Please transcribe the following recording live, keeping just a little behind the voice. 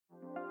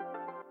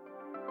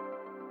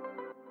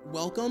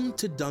Welcome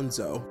to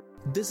Dunzo.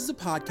 This is a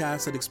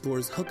podcast that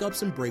explores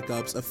hookups and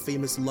breakups of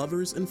famous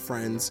lovers and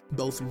friends,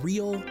 both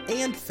real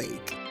and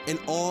fake, and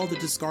all the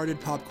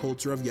discarded pop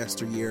culture of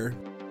yesteryear.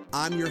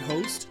 I'm your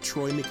host,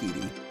 Troy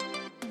McEady.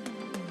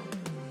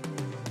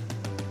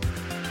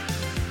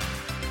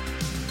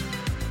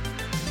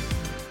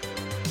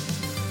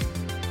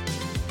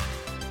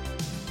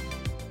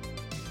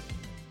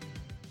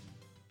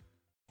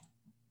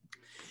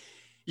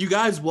 You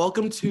guys,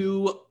 welcome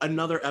to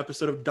another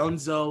episode of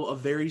Dunzo, a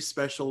very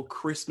special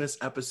Christmas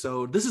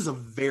episode. This is a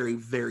very,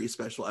 very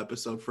special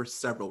episode for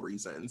several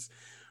reasons.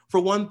 For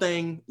one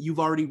thing, you've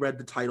already read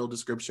the title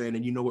description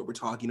and you know what we're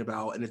talking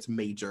about, and it's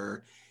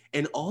major.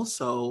 And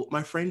also,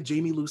 my friend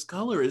Jamie Lou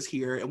Scoular is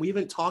here, and we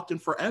haven't talked in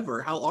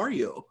forever. How are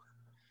you?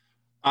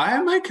 I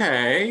am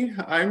okay.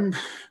 I'm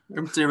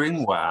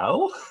doing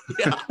well.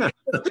 Yeah.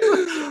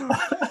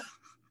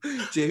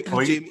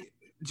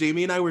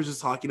 Jamie and I were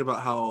just talking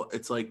about how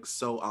it's like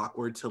so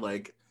awkward to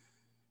like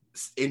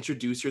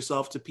introduce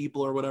yourself to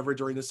people or whatever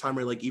during this time,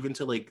 or like even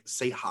to like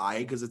say hi,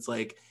 because it's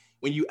like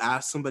when you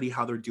ask somebody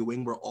how they're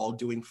doing, we're all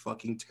doing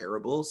fucking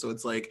terrible. So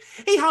it's like,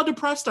 hey, how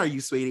depressed are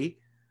you, sweetie?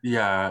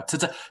 Yeah,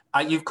 today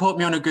you've caught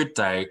me on a good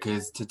day,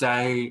 because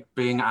today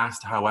being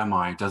asked how am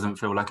I doesn't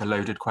feel like a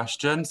loaded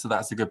question, so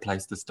that's a good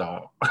place to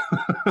start.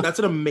 That's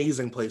an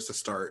amazing place to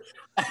start.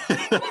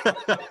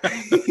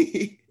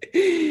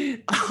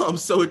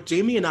 So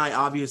Jamie and I,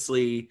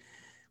 obviously,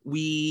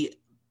 we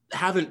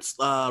haven't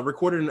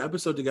recorded an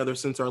episode together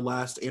since our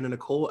last Anna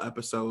Nicole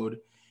episode,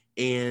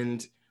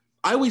 and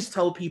I always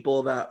tell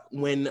people that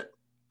when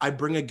I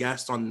bring a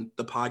guest on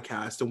the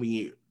podcast and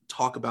we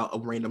talk about a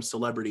random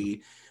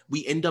celebrity,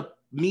 me and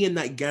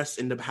that guest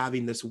end up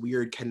having this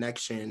weird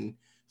connection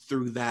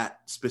through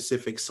that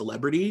specific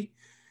celebrity.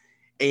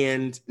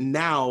 And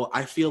now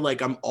I feel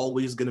like I'm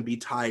always going to be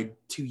tied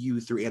to you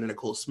through Anna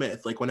Nicole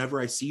Smith. Like whenever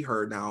I see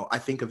her now, I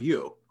think of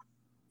you.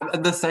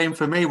 The same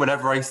for me.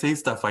 Whenever I see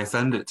stuff, I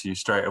send it to you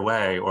straight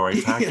away, or I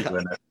tag you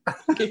in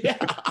it.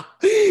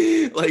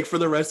 Yeah. Like for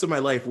the rest of my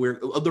life,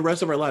 the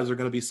rest of our lives, we're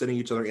going to be sending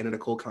each other Anna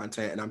Nicole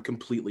content, and I'm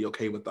completely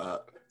okay with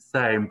that.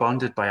 Same,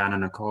 bonded by Anna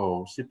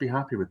Nicole. She'd be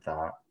happy with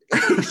that.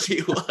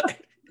 She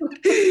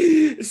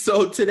would.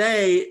 So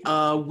today,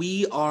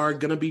 we are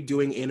going to be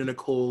doing Anna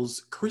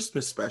Nicole's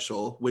Christmas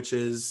special, which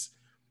is,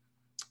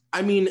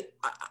 I mean,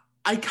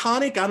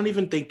 iconic. I don't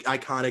even think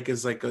iconic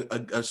is like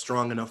a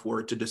strong enough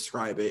word to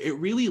describe it. It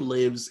really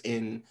lives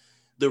in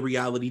the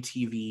reality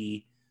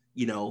TV,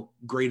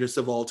 greatest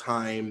of all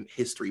time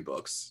history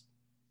books.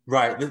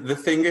 Right. The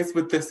thing is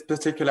with this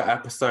particular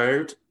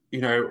episode,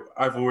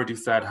 I've already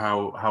said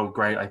how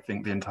great I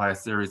think the entire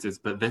series is,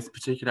 but this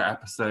particular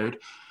episode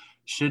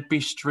should be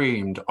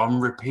streamed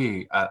on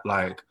repeat at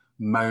like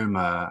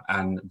MoMA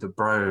and The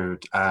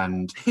Broad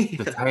and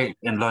The Tape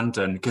in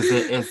London, because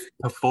it is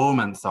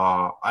performance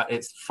art at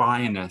its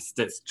finest.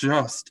 It's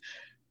just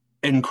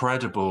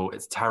incredible.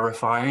 It's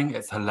terrifying.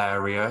 It's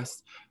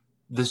hilarious.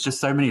 There's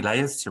just so many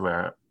layers to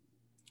it.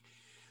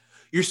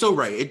 You're so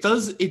right.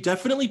 It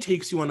definitely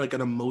takes you on like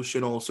an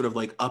emotional sort of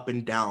like up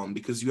and down,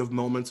 because you have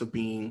moments of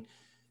being,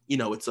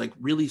 it's like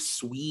really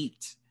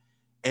sweet,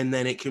 and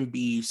then it can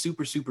be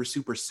super, super,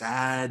 super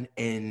sad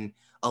and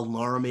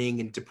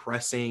alarming and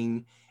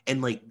depressing and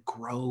like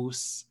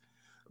gross,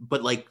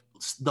 but like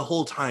the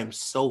whole time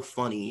so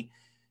funny.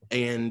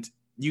 And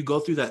you go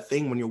through that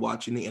thing when you're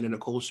watching the Anna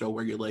Nicole show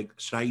where you're like,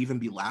 should I even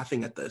be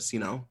laughing at this,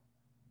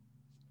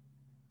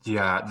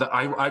 Yeah,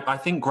 I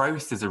think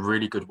gross is a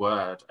really good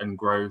word, and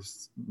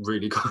gross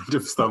really kind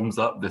of sums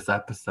up this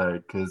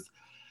episode, because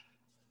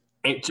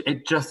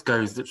it just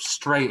goes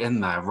straight in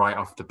there right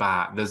off the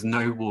bat. There's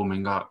no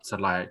warming up to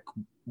like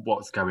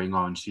what's going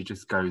on. She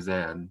just goes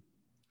in.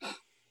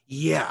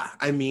 Yeah,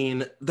 I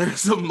mean,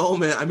 there's a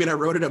moment, I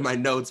wrote it in my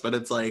notes, but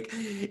it's like,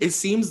 it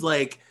seems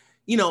like,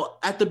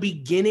 at the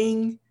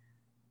beginning,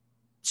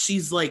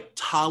 she's like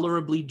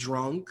tolerably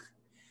drunk.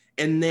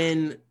 And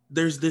then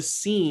there's this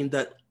scene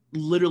that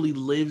literally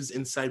lives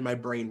inside my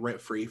brain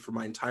rent-free for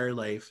my entire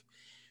life,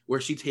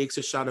 where she takes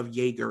a shot of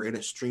Jaeger and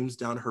it streams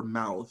down her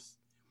mouth.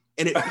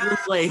 And it feels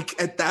like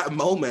at that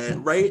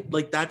moment, right?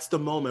 Like that's the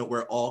moment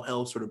where all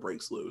hell sort of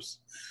breaks loose.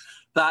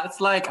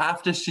 That's like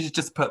after she's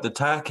just put the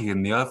turkey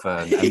in the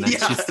oven, and then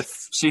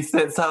Yes. she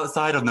sits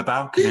outside on the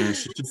balcony and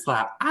she's just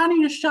like, I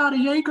need a shot of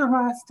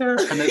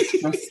Jägermeister. And it's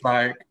just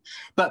like,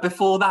 but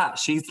before that,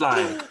 she's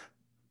like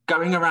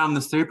going around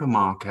the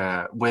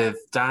supermarket with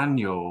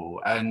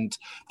Daniel, and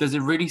there's a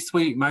really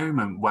sweet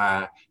moment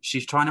where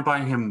she's trying to buy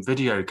him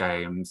video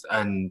games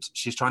and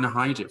she's trying to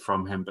hide it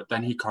from him, but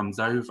then he comes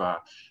over,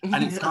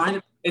 and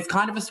it's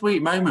kind of a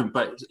sweet moment,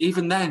 but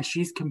even then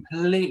she's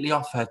completely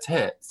off her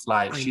tits.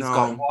 Like she's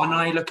got one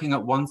eye looking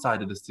at one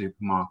side of the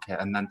supermarket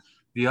and then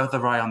the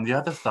other eye on the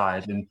other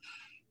side, and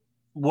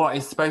what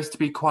is supposed to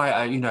be quite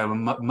a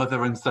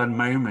mother and son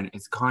moment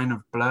is kind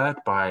of blurred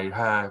by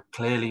her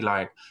clearly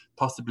like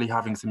possibly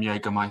having some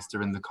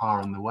Jägermeister in the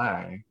car on the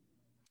way.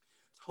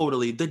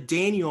 Totally. The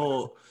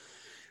Daniel,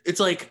 it's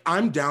like,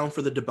 I'm down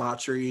for the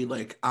debauchery.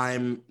 Like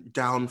I'm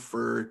down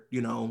for,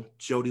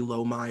 Jodie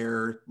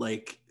Lohmeyer,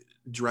 like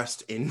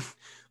dressed in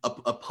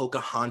a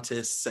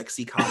Pocahontas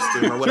sexy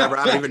costume or whatever.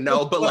 I don't even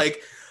know, but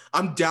like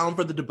I'm down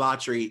for the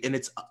debauchery, and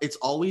it's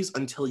always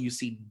until you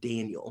see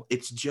Daniel.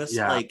 It's just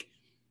like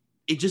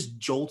it just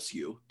jolts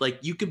you. Like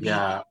you could be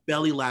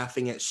belly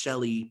laughing at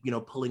Shelly, you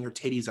know, pulling her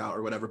titties out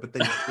or whatever, but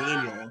then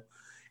Daniel,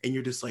 and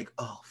you're just like,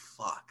 oh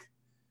fuck,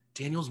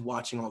 Daniel's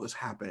watching all this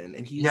happen,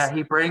 and he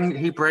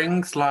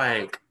brings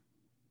like,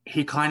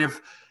 he kind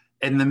of,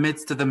 in the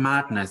midst of the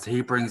madness,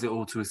 he brings it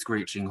all to a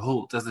screeching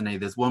halt, doesn't he?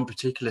 There's one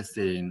particular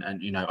scene,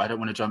 and you know, I don't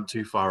want to jump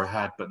too far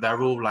ahead, but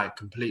they're all like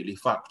completely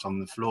fucked on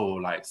the floor,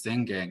 like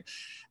singing,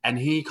 and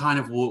he kind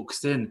of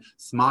walks in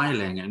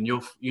smiling, and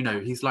you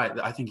know, he's like,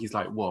 I think he's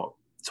like what,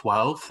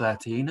 12,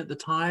 13 at the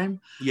time.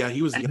 Yeah,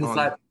 he was and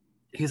young.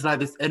 He's like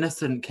this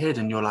innocent kid,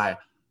 and you're like,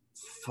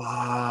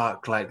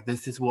 fuck, like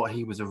this is what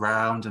he was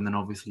around. And then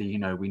obviously, you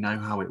know, we know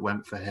how it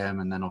went for him,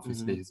 and then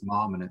obviously his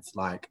mom, and it's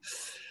like,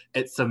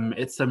 it's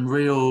some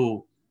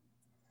real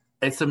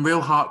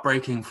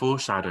heartbreaking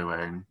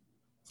foreshadowing.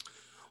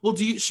 Well,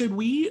 should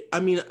we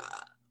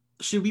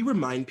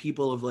remind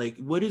people of like,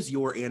 what is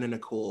your Anna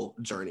Nicole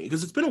journey?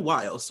 Because it's been a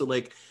while. So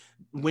like,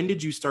 when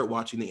did you start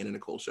watching the Anna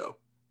Nicole show?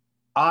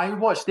 I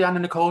watched the Anna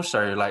Nicole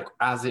show like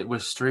as it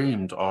was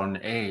streamed on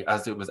E,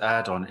 as it was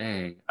aired on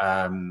E.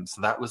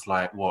 So that was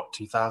like what,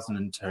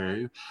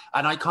 2002,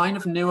 and I kind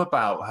of knew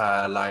about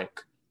her. Like,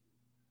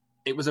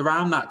 it was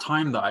around that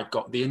time that I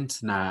got the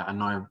internet,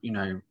 and I, you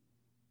know,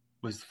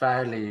 was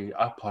fairly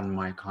up on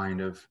my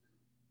kind of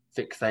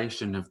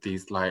fixation of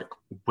these like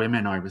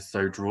women I was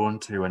so drawn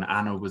to, and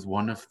Anna was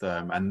one of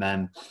them. And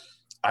then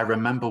I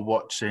remember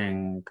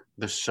watching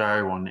the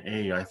show on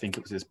E. I think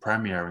it was its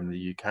premiere in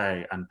the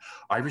UK, and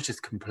I was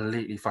just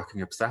completely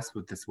fucking obsessed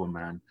with this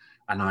woman,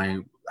 and I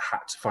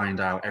had to find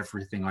out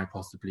everything I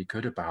possibly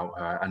could about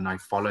her, and I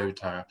followed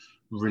her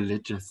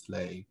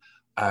religiously.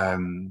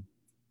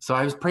 So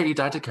I was pretty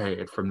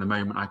dedicated from the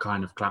moment I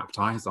kind of clapped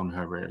eyes on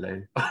her,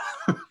 really.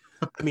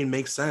 I mean,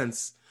 makes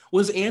sense.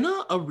 Was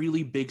Anna a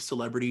really big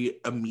celebrity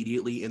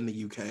immediately in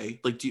the UK?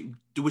 Like,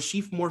 was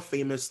she more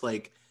famous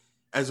like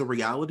as a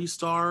reality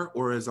star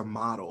or as a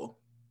model?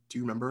 Do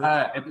you remember?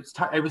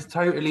 It was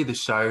totally the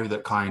show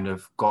that kind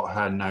of got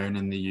her known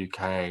in the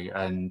UK,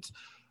 and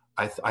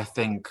I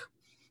think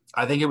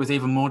it was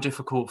even more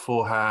difficult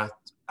for her,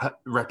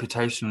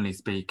 reputationally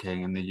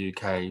speaking, in the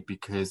UK,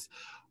 because,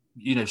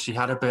 you know, she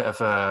had a bit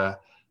of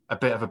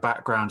a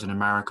background in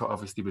America,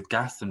 obviously with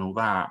Guest and all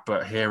that,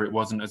 but here it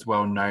wasn't as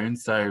well known.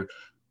 So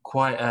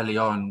quite early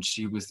on,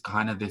 she was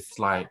kind of this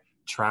like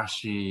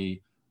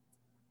trashy,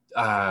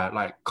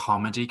 like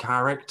comedy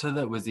character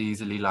that was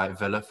easily like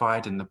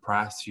vilified in the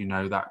press, you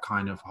know, that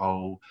kind of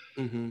whole,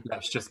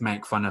 let's just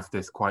make fun of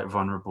this quite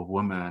vulnerable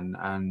woman.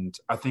 And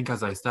I think,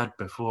 as I said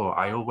before,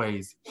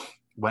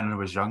 when I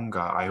was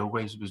younger, I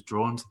always was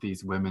drawn to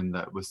these women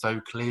that were so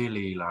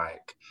clearly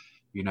like,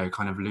 you know,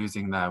 kind of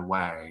losing their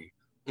way.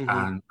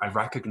 And I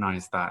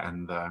recognized that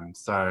in them.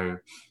 So,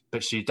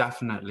 but she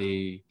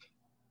definitely,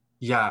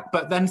 yeah.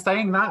 But then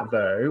saying that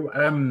though,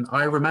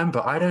 I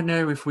remember, I don't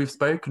know if we've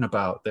spoken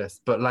about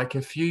this, but like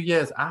a few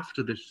years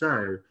after the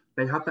show,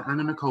 they had the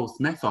Anna Nicole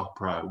Smith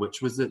opera,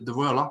 which was at the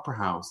Royal Opera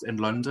House in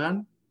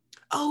London.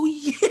 Oh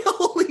yeah,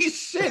 holy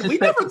shit. We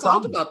never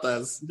talked about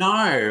this.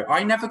 No,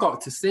 I never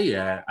got to see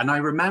it. And I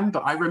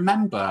remember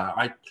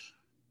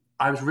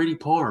I was really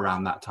poor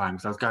around that time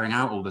because I was going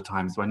out all the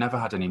time, so I never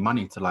had any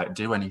money to like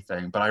do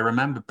anything. But I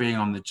remember being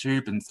on the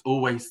tube and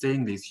always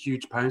seeing these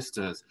huge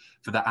posters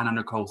for the Anna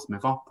Nicole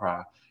Smith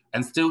opera.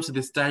 And still to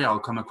this day, I'll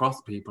come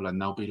across people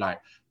and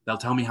they'll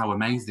tell me how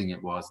amazing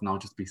it was, and I'll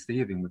just be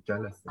seething with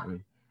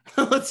jealousy.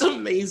 That's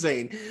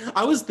amazing.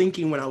 I was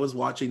thinking when I was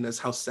watching this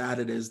how sad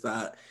it is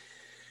that,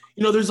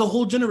 you know, there's a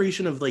whole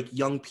generation of like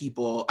young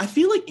people. I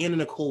feel like Anna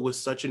Nicole was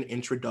such an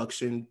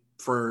introduction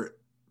for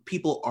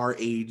people our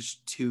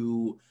age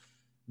to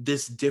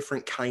this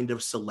different kind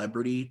of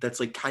celebrity that's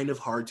like kind of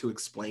hard to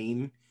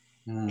explain.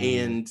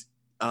 And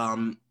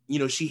you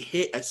know, she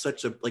hit at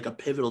such a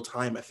pivotal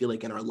time, I feel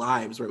like, in our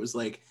lives, where it was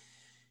like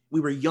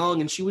we were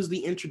young, and she was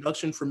the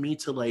introduction for me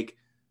to like,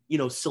 you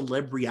know,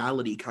 celeb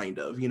reality kind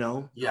of, you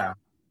know. Yeah.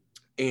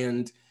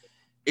 And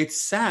it's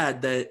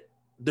sad that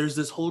there's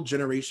this whole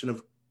generation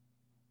of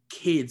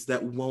kids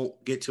that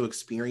won't get to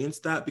experience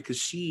that, because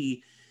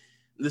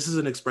this is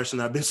an expression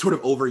that I've been sort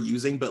of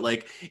overusing, but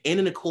like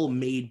Anna Nicole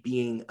made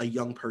being a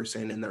young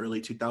person in the early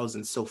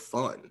 2000s so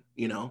fun,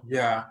 you know?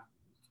 Yeah.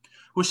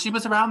 Well, she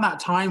was around that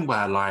time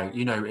where, like,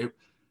 you know,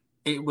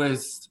 it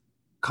was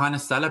kind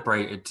of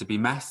celebrated to be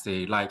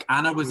messy. Like,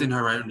 Anna was in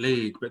her own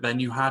league, but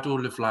then you had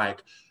all of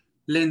like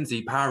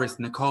Lindsay, Paris,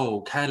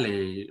 Nicole,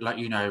 Kelly, like,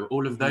 you know,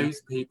 all of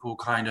those people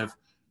kind of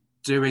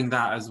doing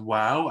that as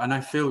well. And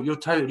I feel you're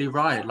totally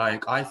right.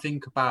 Like, I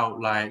think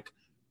about like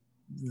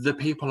the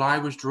people I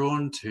was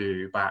drawn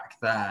to back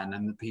then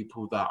and the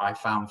people that I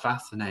found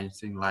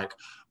fascinating. Like,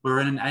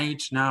 we're in an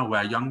age now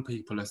where young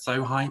people are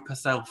so hyper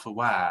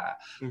self-aware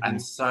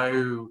and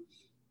so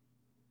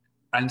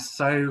and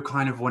so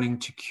kind of wanting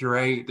to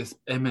curate this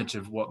image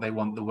of what they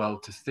want the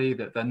world to see,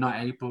 that they're not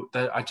able,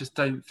 I just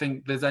don't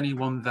think there's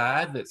anyone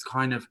there that's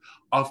kind of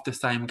the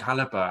same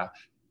caliber,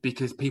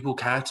 because people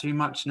care too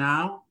much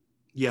now.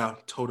 Yeah,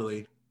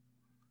 totally.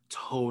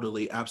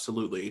 Totally,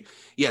 absolutely.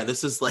 Yeah,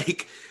 this is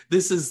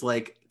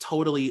like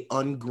totally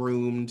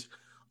ungroomed,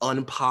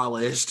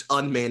 unpolished,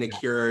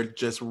 unmanicured,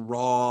 just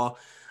raw.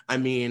 I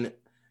mean,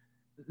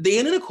 the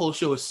Anna Nicole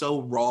show is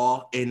so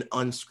raw and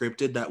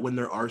unscripted that when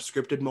there are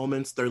scripted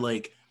moments, they're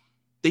like,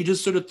 they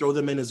just sort of throw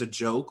them in as a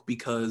joke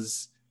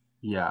because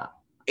Yeah.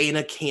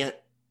 Anna can't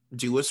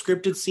do a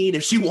scripted scene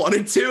if she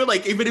wanted to.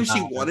 Like, even if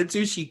she wanted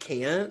to, she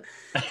can't.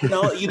 You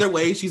know, either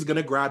way, she's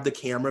gonna grab the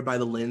camera by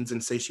the lens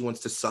and say she wants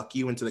to suck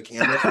you into the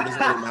camera, so it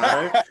doesn't really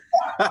matter.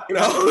 You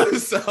know,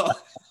 so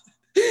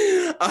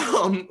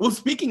well,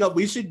 speaking of,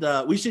 we should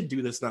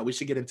do this now. We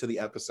should get into the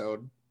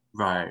episode.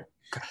 Right.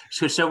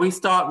 Shall we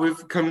start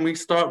with? Can we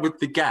start with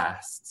the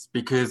guests,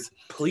 because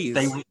please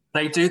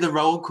they do the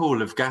roll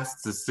call of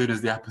guests as soon as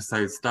the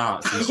episode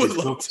starts.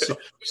 And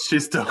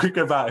she's talking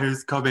about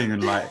who's coming,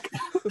 and like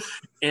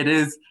it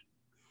is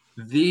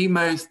the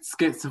most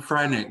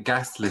schizophrenic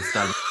guest list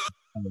I've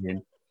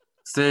seen.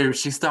 So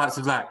she starts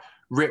with like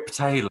Rip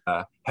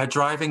Taylor, her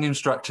driving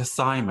instructor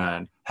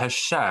Simon, her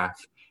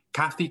chef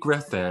Kathy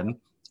Griffin,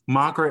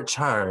 Margaret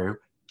Cho,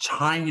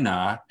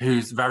 China,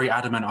 who's very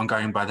adamant on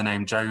going by the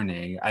name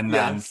Joni, and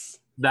then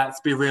let's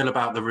be real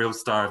about the real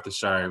star of the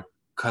show,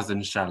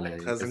 Cousin Shelley.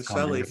 Cousin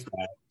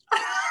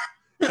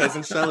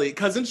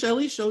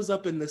Shelley shows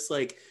up in this,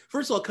 like,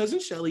 first of all, Cousin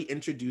Shelley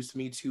introduced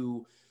me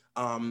to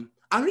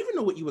I don't even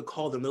know what you would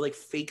call them. They're like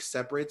fake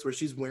separates where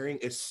she's wearing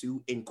a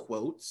suit in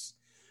quotes,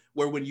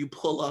 where when you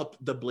pull up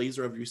the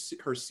blazer of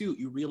her suit,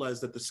 you realize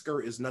that the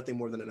skirt is nothing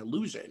more than an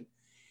illusion.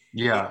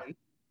 Yeah. And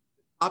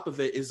top of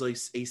it is like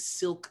a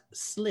silk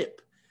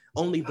slip.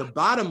 Only the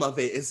bottom of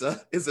it is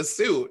a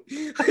suit.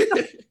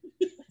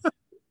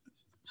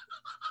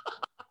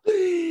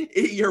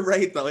 You're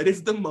right, though. It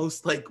is the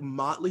most like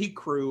motley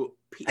crew,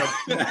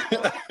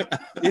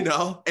 you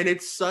know, and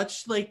it's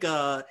such like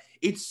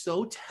it's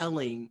so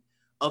telling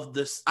of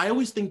this. I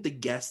always think the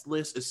guest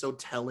list is so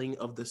telling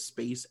of the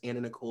space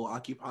Anna Nicole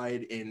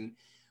occupied in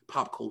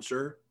pop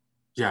culture.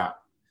 Yeah,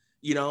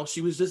 you know,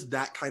 she was just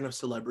that kind of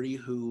celebrity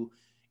who.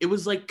 It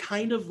was like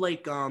kind of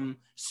like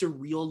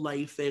surreal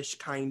life-ish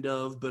kind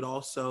of, but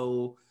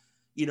also,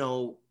 you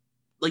know,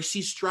 like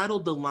she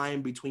straddled the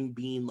line between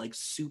being like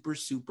super,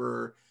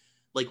 super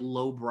like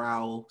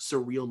lowbrow,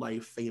 surreal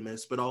life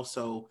famous, but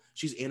also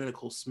she's Anna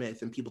Nicole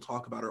Smith and people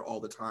talk about her all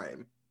the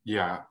time.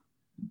 Yeah.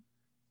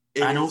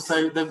 And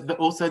also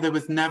there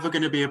was never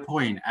going to be a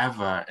point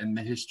ever in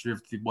the history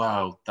of the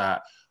world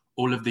that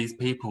all of these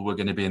people were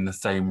going to be in the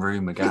same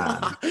room again.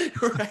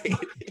 Right.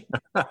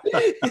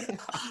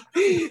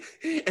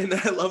 And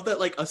I love that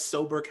like a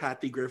sober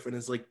Kathy Griffin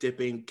is like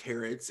dipping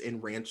carrots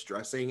in ranch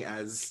dressing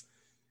as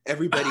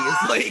everybody is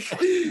like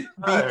being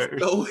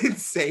so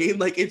insane.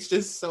 Like it's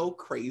just so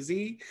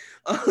crazy.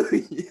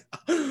 Yeah.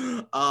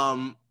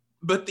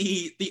 But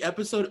the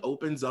episode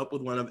opens up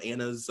with one of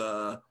Anna's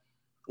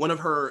one of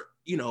her,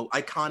 you know,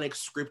 iconic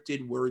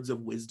scripted words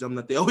of wisdom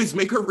that they always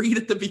make her read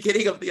at the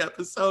beginning of the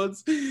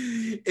episodes.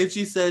 And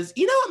she says,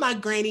 you know what my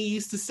granny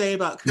used to say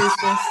about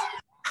Christmas?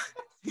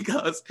 He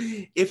goes,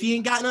 if you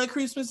ain't got no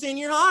Christmas in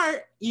your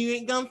heart, you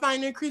ain't gonna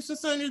find no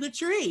Christmas under the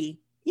tree.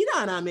 You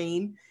know what I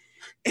mean?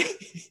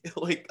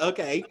 Like,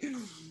 okay.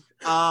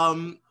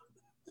 And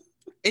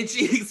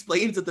she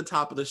explains at the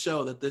top of the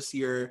show that this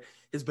year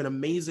has been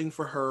amazing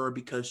for her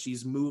because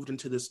she's moved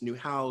into this new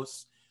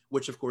house,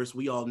 which of course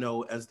we all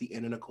know as the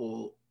Anna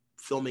Nicole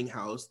filming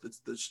house. That's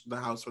the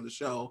house for the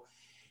show.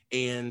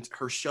 And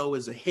her show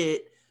is a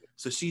hit.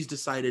 So she's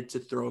decided to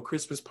throw a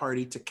Christmas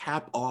party to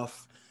cap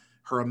off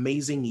her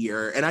amazing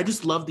year. And I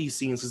just love these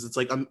scenes because it's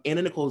like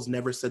Anna Nicole has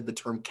never said the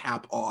term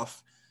cap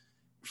off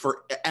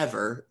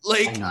forever.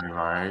 Like, I know,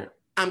 right?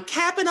 I'm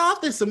capping off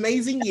this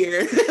amazing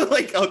year.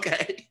 Like,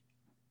 okay.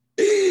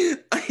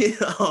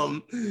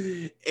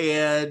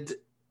 And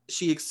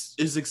she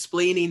is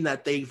explaining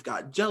that they've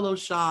got Jello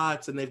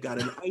shots and they've got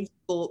an ice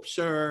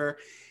sculpture,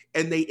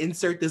 and they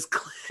insert this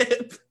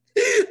clip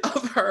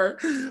of her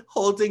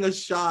holding a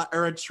shot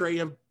or a tray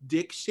of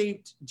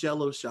dick-shaped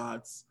Jello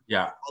shots.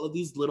 Yeah, all of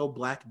these little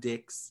black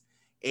dicks,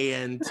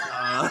 and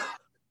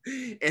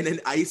an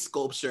ice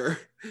sculpture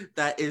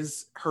that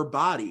is her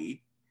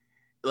body.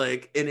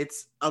 Like, and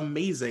it's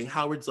amazing.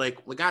 Howard's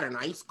like, we got an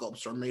ice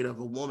sculpture made of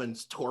a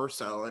woman's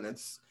torso, and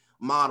it's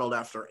modeled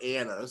after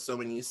Anna. So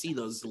when you see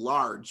those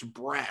large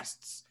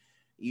breasts,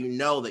 you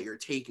know that you're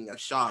taking a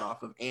shot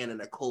off of Anna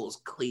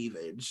Nicole's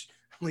cleavage.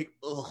 I'm like,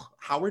 oh,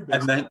 Howard.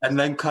 And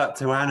then cut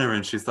to Anna,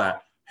 and she's like,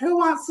 who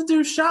wants to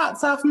do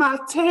shots off my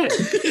tits?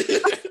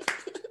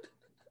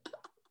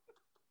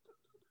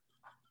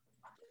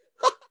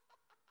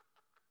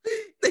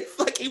 They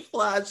fucking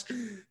flash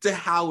to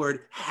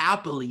Howard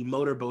happily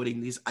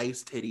motorboating these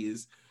ice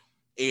titties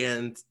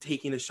and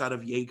taking a shot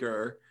of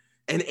Jaeger,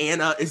 and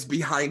Anna is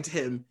behind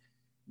him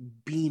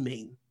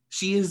beaming.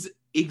 She is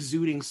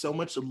exuding so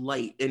much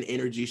light and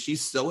energy.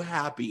 She's so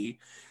happy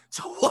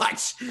to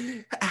watch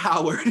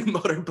Howard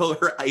motorboat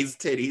her ice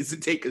titties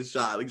and take a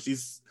shot. Like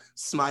she's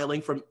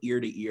smiling from ear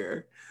to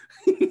ear.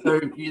 So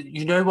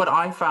you know what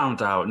I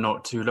found out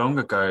not too long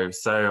ago?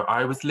 So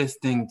I was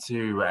listening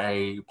to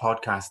a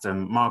podcast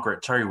and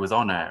Margaret Cho was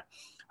on it,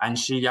 and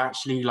she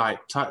actually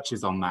like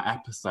touches on that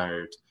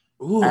episode.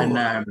 Ooh.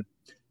 And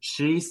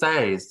she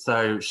says,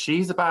 so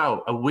she's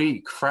about a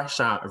week fresh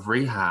out of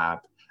rehab,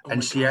 Oh and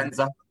my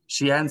God.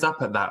 she ends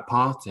up at that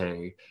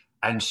party,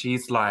 and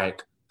she's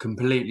like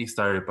completely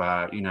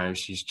sober. You know,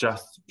 she's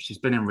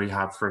been in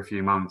rehab for a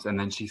few months, and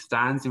then she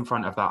stands in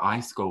front of that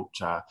ice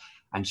sculpture,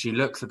 and she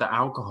looks at the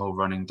alcohol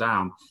running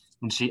down,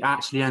 and she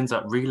actually ends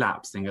up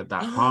relapsing at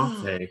that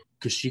party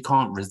because she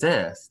can't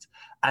resist.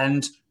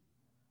 And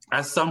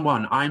as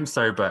someone, I'm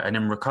sober and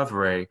in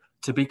recovery,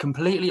 to be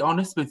completely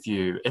honest with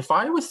you, if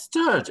I was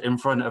stood in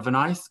front of an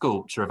ice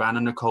sculpture of Anna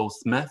Nicole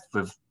Smith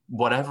with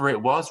whatever it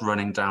was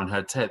running down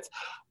her tits,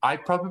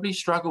 I'd probably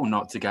struggle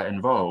not to get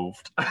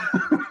involved.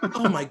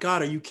 Oh my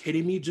God, are you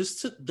kidding me?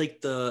 Just to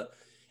like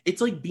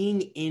it's like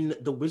being in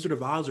The Wizard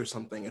of Oz or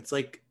something. It's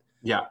like,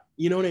 Yeah.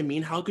 you know what I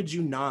mean? How could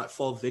you not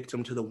fall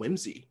victim to the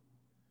whimsy?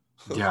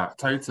 Yeah,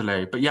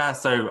 totally. But yeah,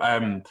 so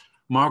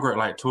Margaret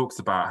like talks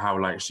about how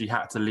like she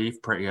had to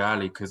leave pretty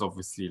early because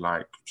obviously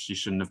like she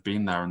shouldn't have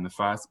been there in the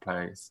first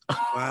place.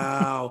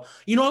 Wow.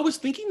 You know, I was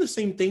thinking the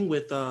same thing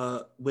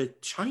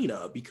with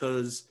China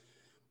because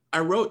I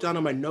wrote down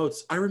on my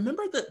notes, I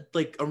remember that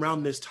like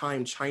around this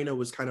time China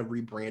was kind of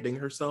rebranding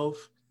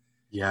herself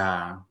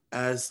Yeah.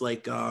 as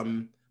like,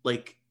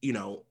 you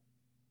know,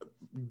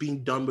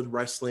 being done with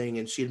wrestling,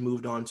 and she had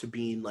moved on to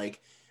being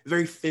like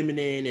very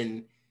feminine,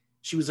 and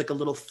she was like a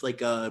little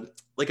like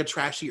a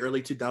trashy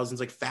early 2000s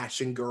like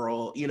fashion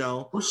girl, you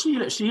know. Well,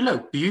 she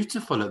looked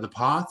beautiful at the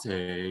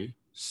party.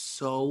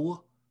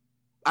 So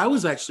I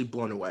was actually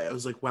blown away. I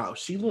was like, wow,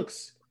 she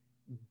looks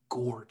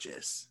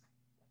gorgeous.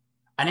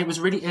 And it was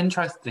really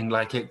interesting.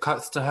 Like it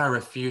cuts to her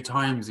a few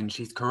times and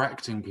she's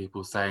correcting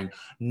people saying,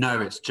 no,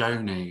 it's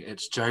Joni,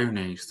 it's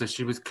Joni. So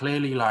she was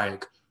clearly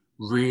like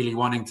really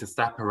wanting to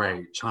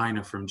separate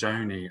China from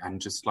Joni and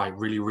just like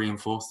really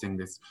reinforcing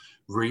this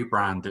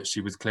rebrand that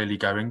she was clearly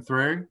going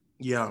through.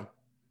 Yeah.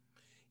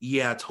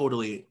 Yeah,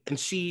 totally.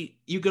 And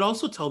you could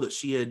also tell that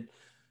she had,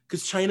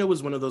 because China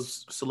was one of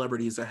those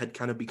celebrities that had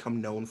kind of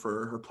become known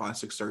for her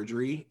plastic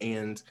surgery.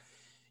 And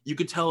you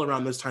could tell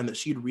around this time that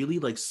she had really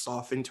like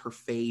softened her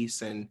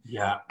face, and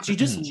Yeah. she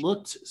just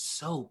looked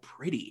so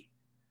pretty.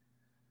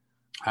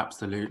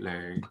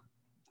 Absolutely.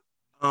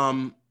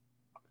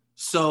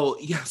 So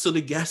yeah, so the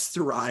guests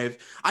arrive.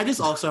 I just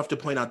also have to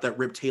point out that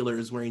Rip Taylor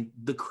is wearing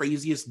the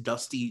craziest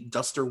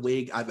duster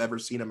wig I've ever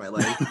seen in my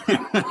life.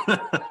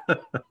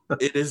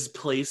 It is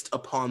placed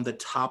upon the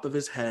top of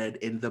his head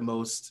in the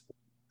most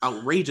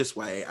outrageous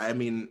way. I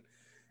mean,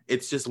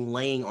 it's just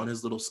laying on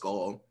his little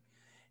skull.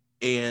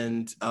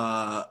 And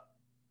yeah,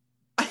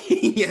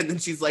 and then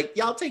she's like,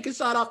 y'all take a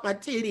shot off my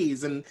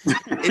titties. And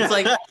it's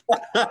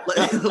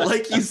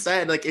like you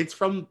said, like it's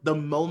from the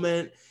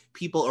moment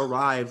people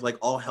arrive, like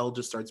all hell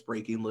just starts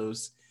breaking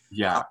loose.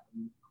 Yeah.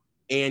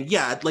 And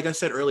yeah, like I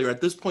said earlier,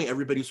 at this point,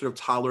 everybody's sort of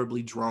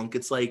tolerably drunk.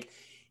 It's like,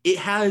 it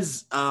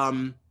has,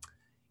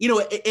 you know,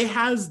 it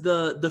has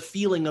the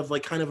feeling of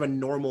like kind of a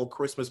normal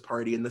Christmas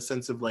party in the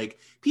sense of like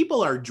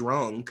people are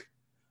drunk,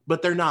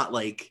 but they're not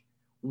like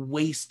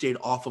wasted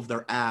off of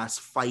their ass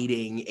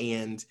fighting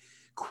and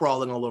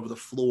crawling all over the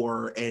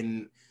floor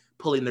and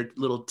pulling their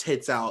little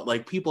tits out.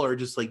 Like people are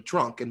just like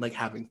drunk and like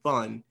having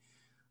fun.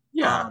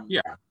 Yeah.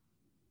 Yeah.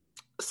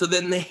 So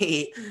then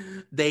they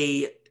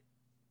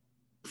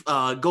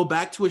go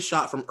back to a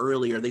shot from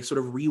earlier. They sort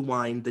of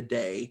rewind the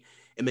day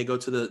and they go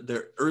to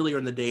the earlier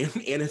in the day.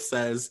 And Anna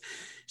says,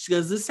 she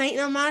goes, this ain't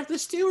no Martha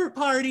Stewart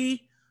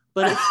party,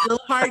 but it's still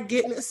hard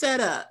getting it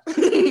set up.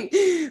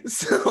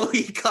 So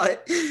he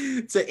cut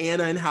to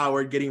Anna and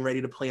Howard getting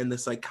ready to plan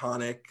this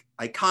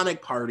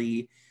iconic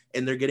party,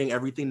 and they're getting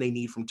everything they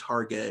need from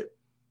Target.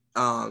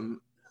 And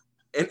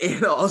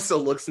Anna also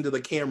looks into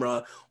the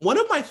camera. One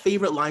of my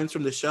favorite lines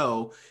from the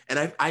show,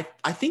 and I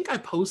think I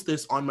post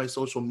this on my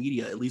social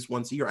media at least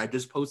once a year. I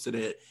just posted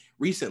it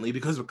recently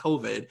because of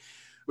COVID,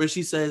 where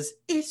she says,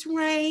 it's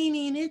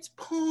raining, it's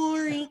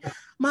pouring,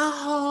 my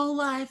whole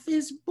life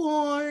is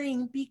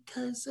boring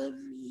because of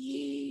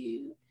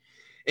you.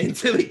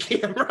 Into the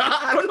camera.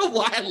 I don't know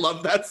why I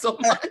love that so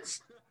much.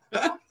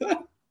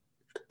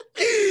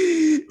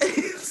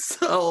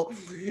 So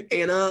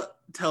Anna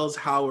tells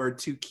Howard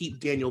to keep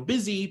Daniel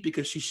busy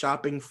because she's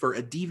shopping for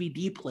a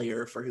DVD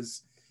player for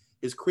his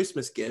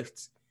Christmas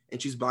gifts,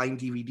 and she's buying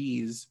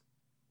DVDs.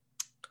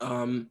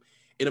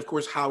 And of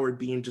course, Howard,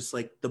 being just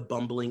like the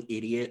bumbling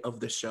idiot of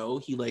the show,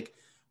 he like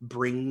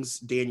brings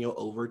Daniel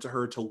over to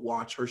her to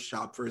watch her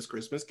shop for his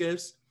Christmas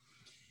gifts.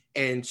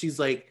 And she's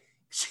like,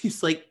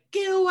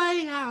 get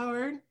away,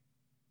 Howard.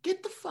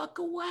 Get the fuck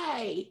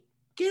away.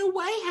 Get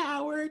away,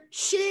 Howard.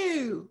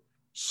 Shoo.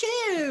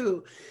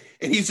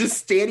 And he's just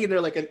standing there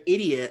like an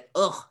idiot.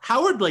 Ugh.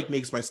 Howard like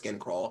makes my skin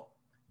crawl.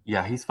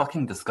 Yeah, he's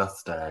fucking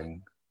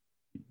disgusting.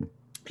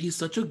 He's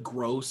such a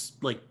gross,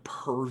 like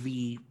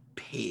pervy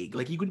pig.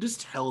 Like, you can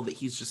just tell that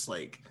he's just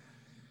like,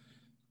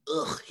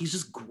 ugh, he's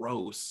just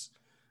gross.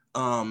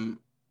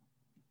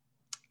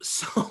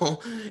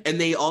 So,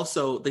 and they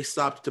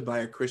stopped to buy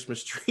a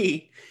Christmas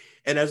tree,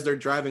 and as they're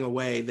driving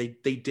away,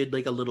 they did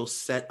like a little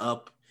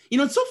setup. You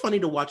know, it's so funny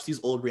to watch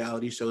these old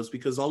reality shows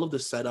because all of the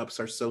setups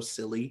are so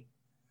silly.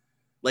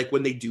 Like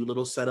when they do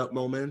little setup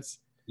moments,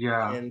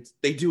 Yeah. and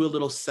they do a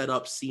little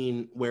setup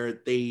scene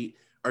where they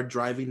are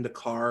driving the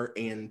car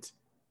and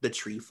the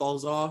tree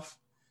falls off.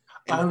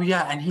 And Oh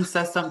yeah, and he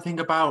says something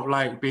about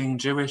like being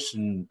Jewish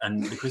and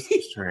the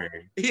Christmas tree.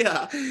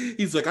 yeah,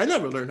 he's like, I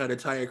never learned how to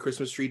tie a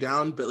Christmas tree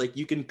down, but like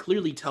you can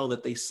clearly tell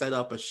that they set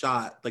up a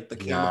shot. Like the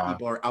camera Yeah.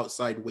 people are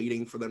outside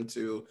waiting for them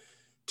to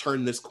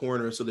turn this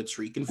corner so the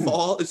tree can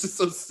fall. It's just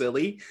so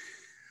silly.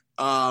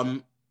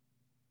 Um,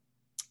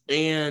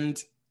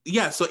 and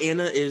yeah, so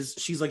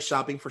she's like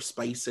shopping for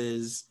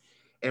spices,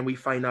 and we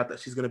find out that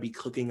she's gonna be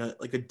cooking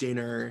a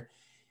dinner,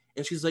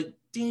 and she's like,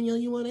 Daniel,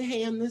 you want a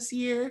ham this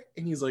year?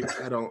 And he's like,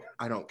 I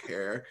don't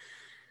care.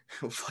 I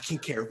don't fucking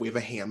care if we have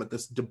a ham at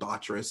this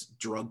debaucherous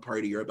drug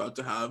party you're about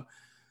to have.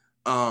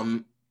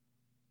 And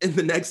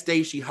the next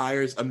day she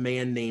hires a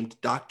man named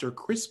Dr.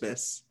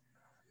 Christmas.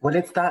 Well,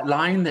 it's that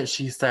line that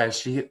she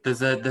says.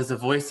 There's a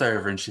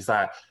voiceover, and she's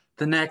like,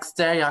 "The next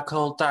day, I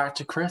called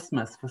Dr.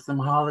 Christmas for some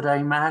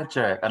holiday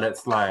magic," and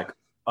it's like,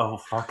 "Oh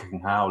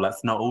fucking hell,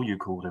 that's not all you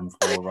called him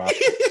for, right?"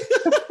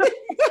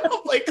 I'm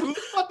like, who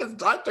the fuck is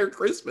Dr.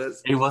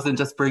 Christmas? He wasn't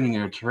just bringing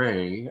a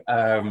tree.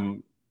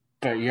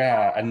 But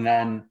yeah, and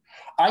then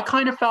I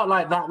kind of felt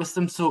like that was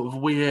some sort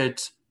of weird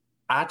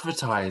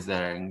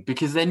advertising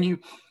because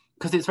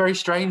it's very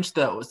strange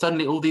that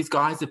suddenly all these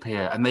guys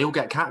appear and they all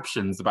get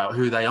captions about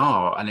who they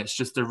are, and it's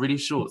just a really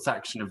short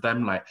section of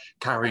them like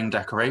carrying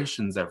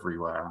decorations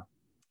everywhere.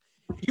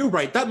 You're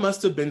right. That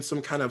must have been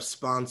some kind of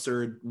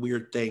sponsored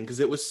weird thing because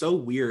it was so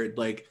weird.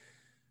 Like,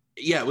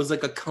 yeah, it was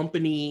like a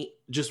company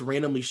just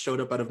randomly showed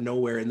up out of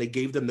nowhere and they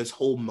gave them this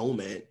whole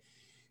moment.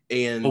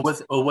 And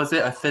Or was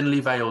it a thinly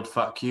veiled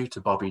fuck you to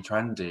Bobby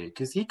Trendy?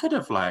 Because he could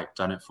have like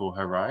done it for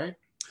her, right?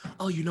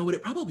 oh, you know what?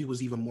 It probably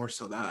was even more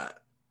so that.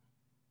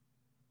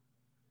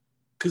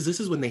 Because this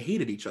is when they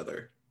hated each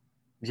other.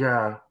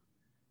 Yeah.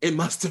 It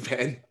must have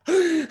been.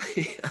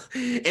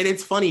 And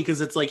it's funny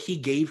because it's like he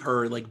gave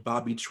her like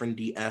Bobby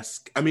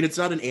Trendy-esque. I mean, it's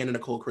not an Anna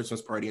Nicole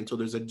Christmas party until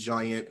there's a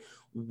giant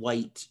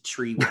white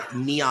tree with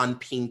neon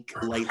pink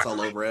lights all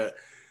over it.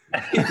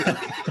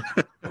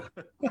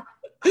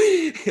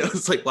 It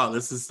was like, wow,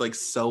 this is like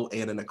so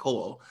Anna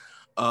Nicole.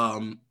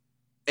 And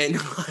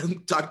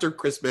Dr.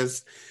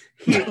 Christmas,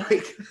 he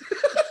like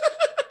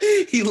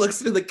he looks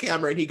into the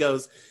camera and he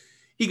goes,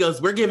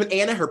 we're giving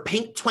Anna her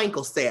pink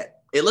twinkle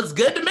set. It looks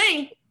good to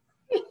me.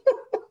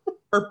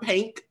 Her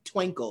pink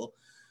twinkle.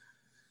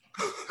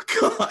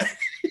 God.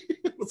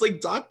 It was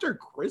like Dr.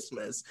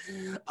 Christmas.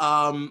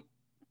 So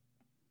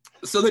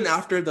then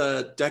after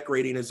the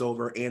decorating is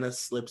over, Anna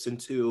slips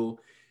into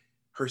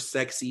her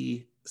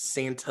sexy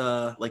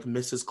Santa, like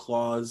Mrs.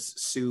 Claus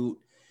suit,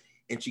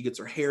 and she gets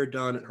her hair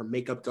done and her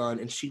makeup done,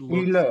 and she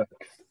looks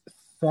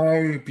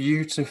so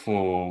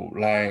beautiful.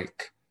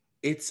 Like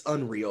it's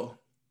unreal.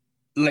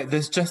 Like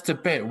there's just a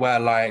bit where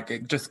like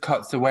it just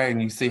cuts away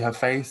and you see her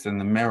face in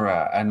the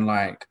mirror, and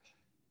like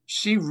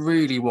she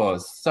really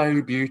was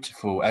so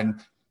beautiful. And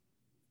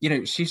you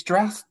know, she's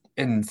dressed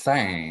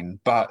insane,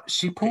 but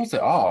she pulls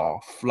it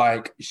off.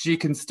 Like she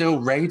can still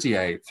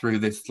radiate through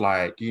this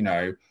like, you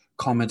know,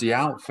 comedy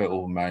outfit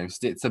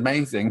almost. It's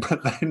amazing.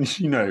 But then,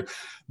 you know,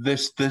 the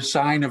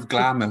shine of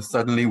glamour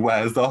suddenly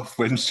wears off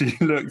when she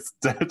looks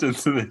dead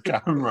into the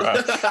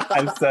camera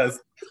and says,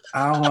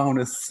 I want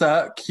to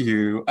suck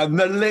you, and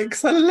then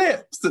licks her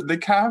lips at the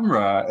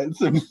camera.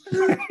 It's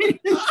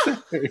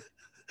amazing.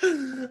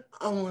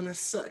 I want to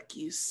suck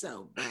you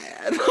so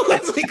bad. I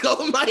was like,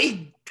 oh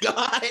my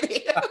God.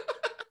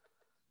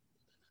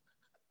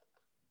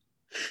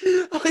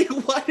 Like,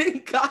 what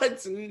in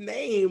God's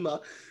name?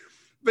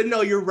 But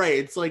no, you're right.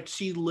 It's like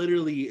she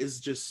literally is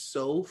just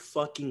so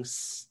fucking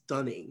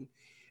stunning.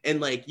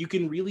 And like, you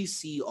can really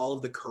see all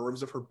of the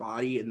curves of her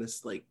body in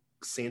this like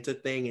Santa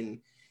thing. And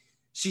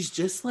she's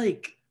just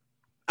like,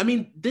 I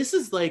mean, this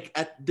is like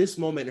at this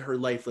moment in her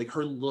life, like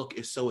her look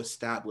is so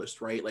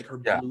established, right? Like her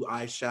blue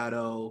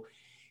eyeshadow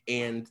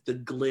and the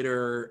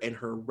glitter and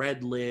her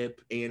red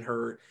lip and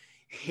her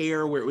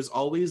hair where it was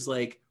always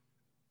like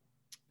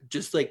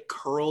just like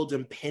curled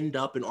and pinned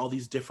up in all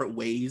these different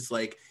ways.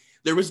 Like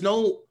there was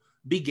no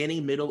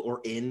beginning, middle,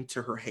 or end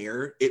to her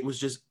hair. It was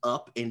just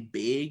up and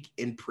big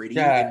and pretty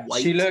and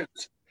white.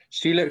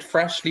 She looked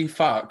freshly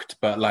fucked,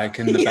 but like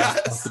in the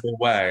best possible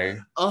way.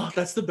 Oh,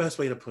 that's the best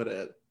way to put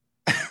it.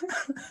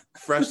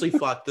 Freshly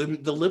fucked.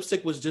 The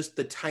lipstick was just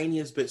the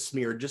tiniest bit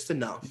smeared, just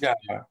enough. Yeah.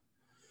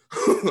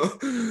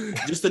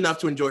 Just enough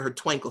to enjoy her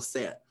twinkle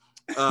set.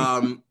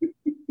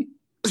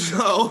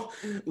 So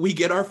we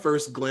get our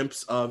first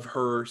glimpse of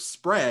her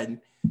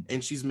spread,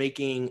 and she's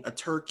making a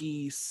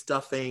turkey,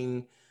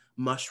 stuffing,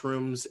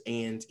 mushrooms,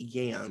 and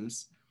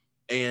yams.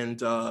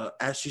 And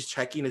as she's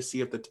checking to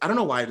see if I don't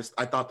know why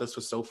I thought this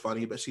was so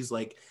funny, but she's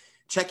like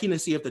checking to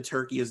see if the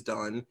turkey is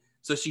done.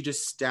 So she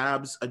just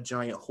stabs a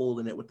giant hole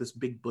in it with this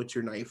big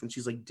butcher knife, and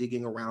she's like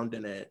digging around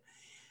in it.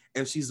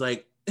 And she's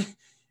like,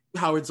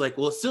 Howard's like,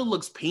 well, it still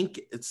looks pink.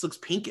 It looks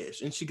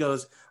pinkish. And she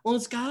goes, well,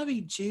 it's gotta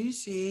be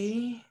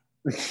juicy.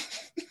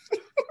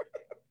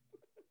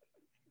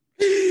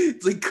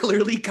 It's like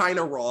clearly kind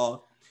of raw,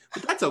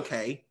 but that's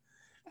okay.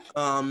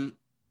 And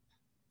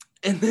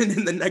then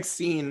in the next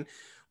scene,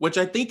 which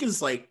I think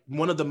is like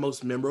one of the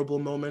most memorable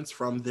moments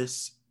from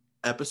this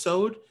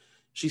episode,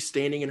 she's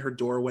standing in her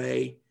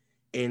doorway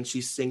and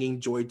she's singing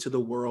Joy to the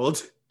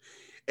World.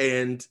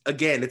 And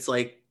again, it's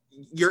like,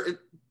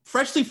 you're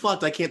freshly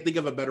fucked. I can't think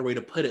of a better way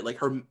to put it. Like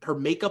her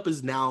makeup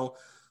is now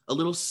a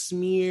little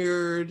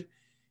smeared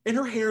and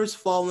her hair is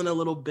falling a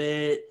little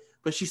bit,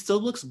 but she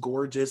still looks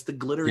gorgeous. The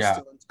glitter is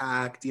still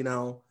intact, you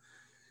know?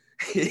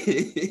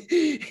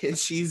 And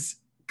she's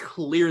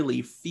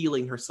clearly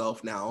feeling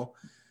herself now.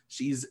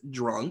 She's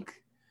drunk.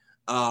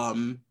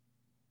 So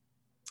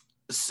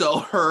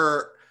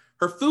her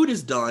food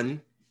is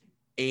done,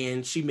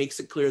 and she makes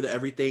it clear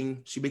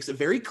that she makes it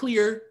very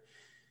clear.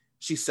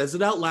 She says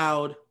it out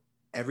loud.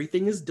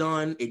 Everything is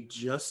done. It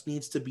just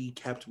needs to be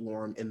kept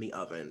warm in the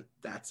oven.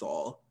 That's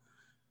all.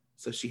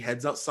 So she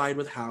heads outside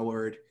with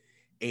Howard,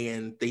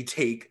 and they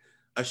take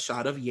a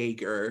shot of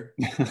Jaeger.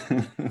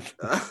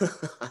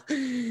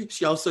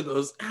 She also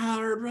goes,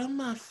 Howard, rub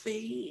my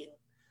feet.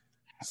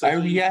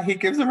 So he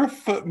gives her a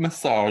foot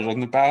massage on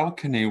the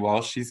balcony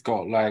while she's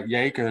got like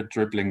Jaeger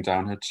dribbling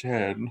down her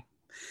chin.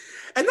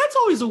 And that's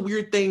always a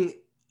weird thing,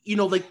 you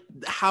know, like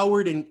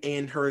Howard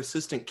and her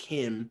assistant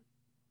Kim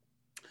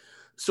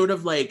sort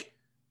of like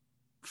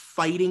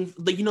fighting,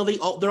 like, you know,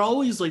 they're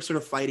always like sort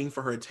of fighting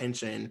for her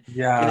attention.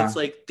 Yeah. And it's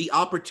like the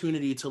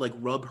opportunity to like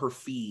rub her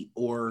feet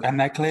and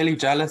they're clearly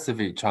jealous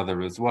of each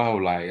other as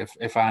well. Like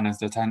if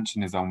Anna's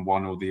attention is on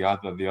one or the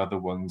other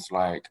one's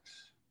like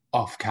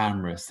off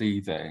camera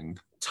seething.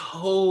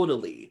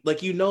 Totally.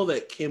 Like, you know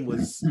that Kim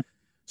was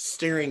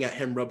staring at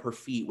him rub her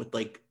feet with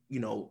like, you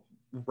know,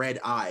 red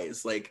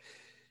eyes. Like,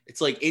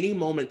 it's like any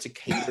moment to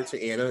cater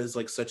to Anna is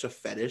like such a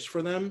fetish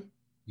for them.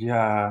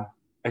 Yeah.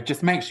 It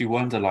just makes you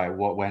wonder, like,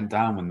 what went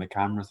down when the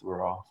cameras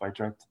were off. I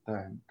dread to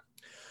think.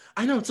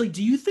 I know. It's like,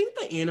 do you think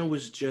that Anna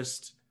was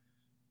just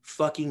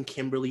fucking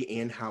Kimberly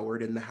and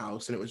Howard in the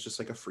house and it was just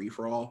like a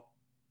free-for-all?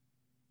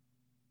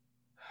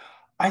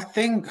 I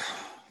don't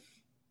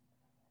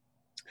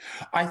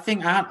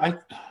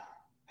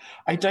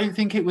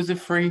think it was a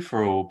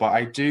free-for-all, but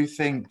I do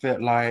think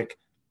that, like,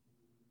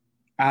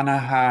 Anna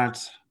had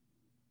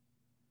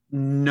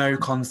no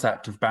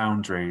concept of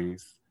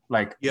boundaries.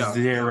 Like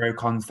zero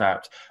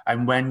concept.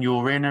 And when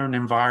you're in an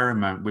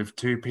environment with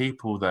two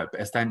people that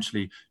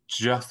essentially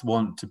just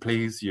want to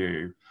please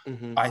you,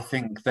 I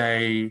think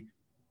they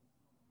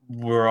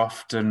were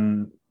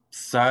often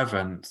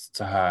servants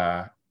to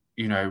her,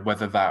 you know,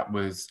 whether that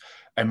was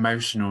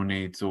emotional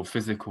needs or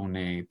physical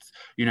needs.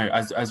 You know,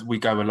 as we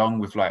go along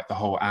with like the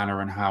whole Anna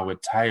and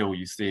Howard tale,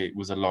 you see it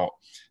was a lot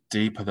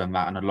deeper than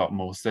that and a lot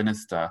more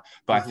sinister.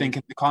 But I think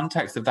in the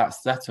context of that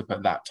setup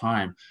at that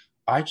time,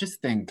 I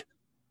just think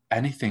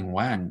anything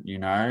went, you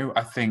know.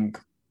 I think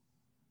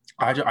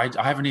I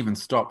haven't even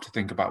stopped to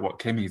think about what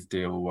Kimmy's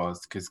deal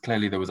was, because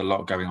clearly there was a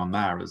lot going on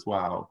there as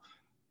well.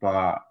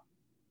 But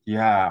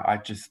yeah, I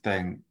just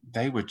think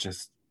they were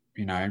just,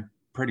 you know,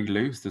 pretty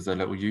loose as a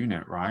little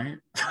unit, right?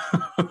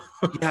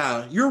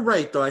 Yeah, you're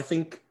right though. I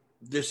think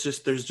there's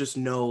just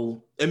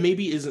no, and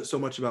maybe isn't so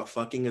much about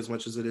fucking as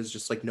much as it is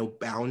just like no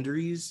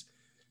boundaries.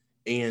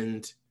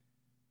 And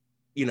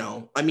you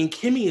know, I mean,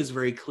 Kimmy is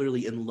very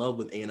clearly in love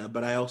with Anna,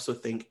 but I also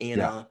think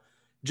Anna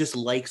just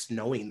likes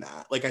knowing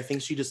that. Like, I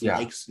think she just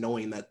likes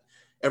knowing that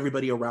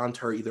everybody around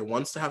her either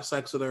wants to have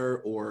sex with her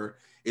or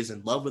is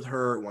in love with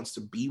her, wants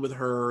to be with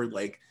her.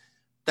 Like,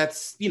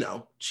 that's, you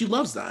know, she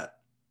loves that.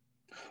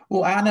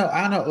 Well, Anna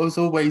has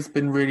always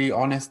been really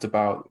honest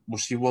about, well,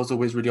 she was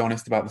always really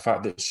honest about the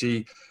fact that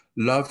she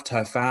loved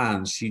her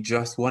fans. She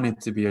just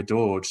wanted to be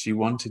adored. She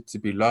wanted to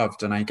be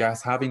loved. And I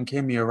guess having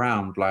Kimmy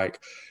around,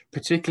 like,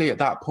 particularly at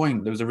that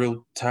point, there was a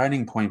real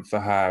turning point for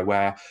her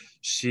where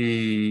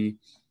she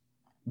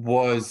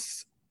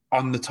was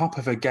on the top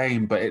of her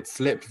game, but it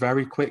slipped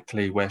very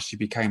quickly where she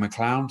became a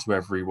clown to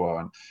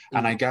everyone.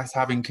 And I guess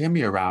having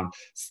Kimmy around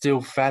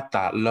still fed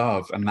that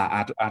love and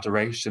that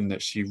adoration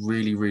that she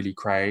really, really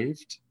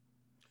craved.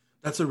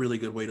 That's a really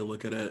good way to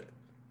look at it.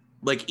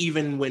 Like,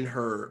 even when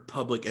her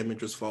public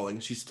image was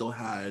falling, she still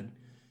had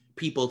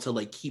people to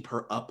like keep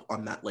her up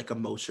on that like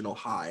emotional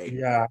high.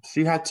 Yeah,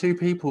 she had two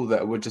people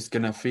that were just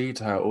going to feed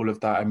her all of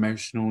that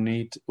emotional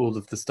need, all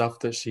of the stuff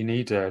that she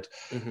needed,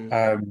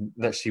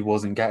 that she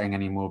wasn't getting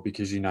anymore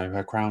because, you know,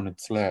 her crown had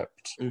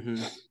slipped.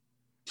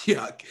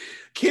 Yeah,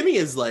 Kimmy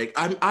is like,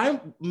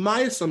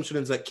 my assumption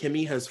is that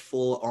Kimmy has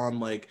full on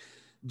like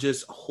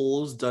just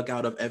holes dug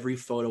out of every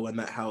photo in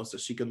that house that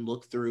she can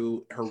look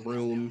through her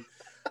room.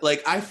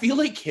 Like, I feel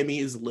like Kimmy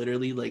is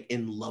literally like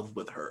in love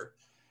with her.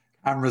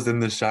 Cameras in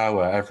the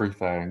shower,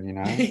 everything, you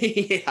know?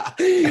 Yeah.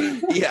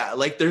 Yeah,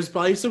 like there's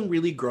probably some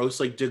really gross,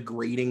 like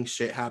degrading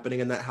shit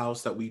happening in that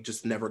house that we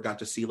just never got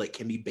to see, like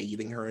Kimmy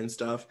bathing her and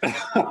stuff.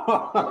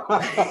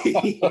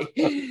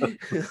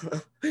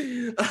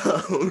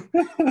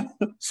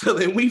 So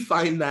then we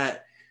find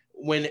that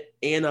when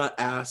Anna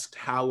asked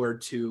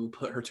Howard to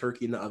put her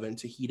turkey in the oven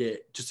to heat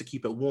it just to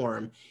keep it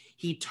warm,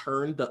 he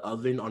turned the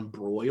oven on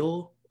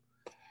broil.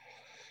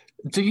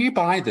 Do you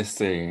buy this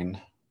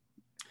scene?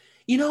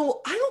 You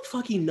know, I don't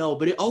fucking know,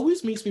 but it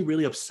always makes me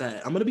really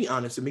upset. I'm gonna be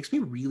honest, it makes me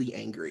really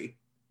angry.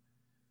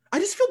 I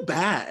just feel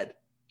bad.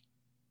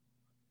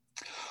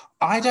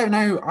 I don't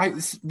know.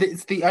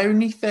 It's the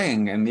only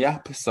thing in the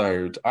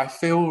episode. I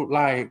feel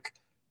like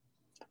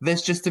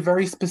there's just a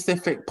very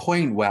specific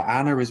point where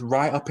Anna is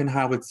right up in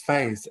Howard's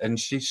face and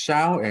she's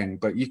shouting,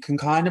 but you can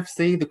kind of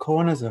see the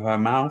corners of her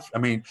mouth. I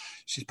mean,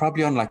 she's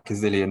probably on like a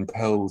zillion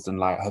pills and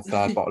like her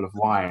third bottle of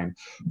wine,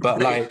 but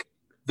Right. like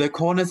the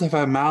corners of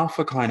her mouth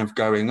are kind of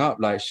going up,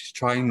 like she's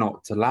trying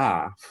not to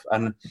laugh.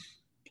 And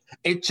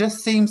it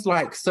just seems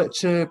like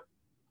such a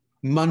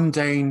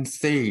mundane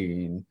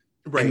scene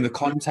in the Right.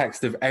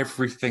 context of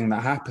everything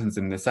that happens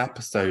in this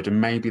episode, and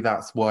maybe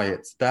that's why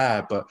it's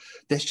there, but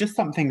there's just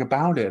something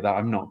about it that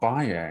I'm not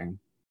buying.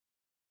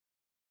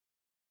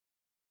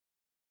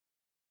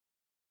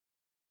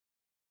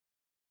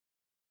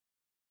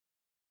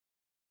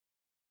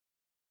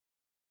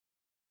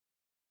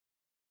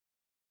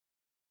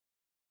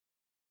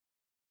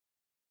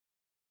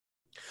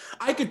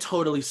 I could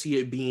totally see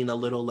it being a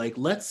little like,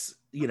 let's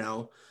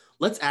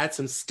add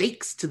some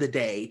stakes to the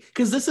day.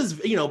 Because this is,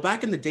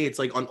 back in the day, it's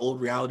like on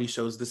old reality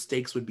shows, the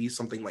stakes would be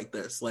something like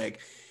this. Like,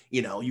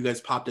 you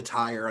guys popped a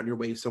tire on your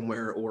way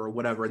somewhere or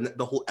whatever. And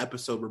the whole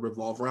episode would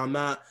revolve around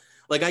that.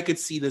 Like, I could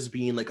see this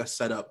being like a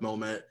setup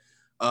moment.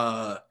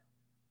 Uh,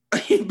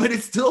 but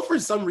it's still, for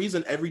some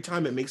reason, every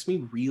time it makes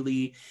me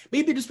really,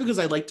 maybe just because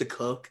I like to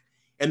cook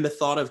and the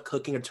thought of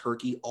cooking a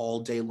turkey all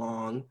day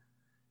long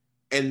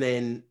and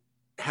then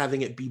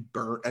having it be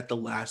burnt at the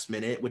last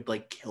minute would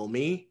like kill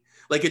me.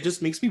 Like it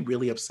just makes me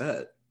really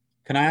upset.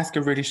 Can I ask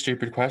a really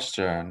stupid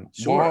question?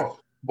 Sure.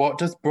 What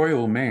does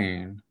broil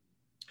mean?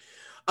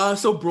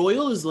 So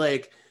broil is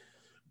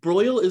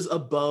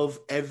above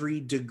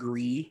every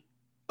degree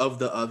of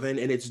the oven,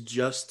 and it's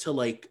just to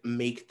like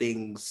make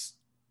things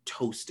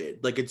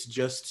toasted. Like it's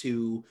just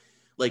to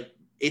like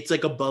it's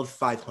like above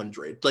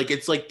 500. Like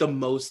it's like the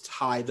most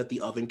high that the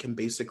oven can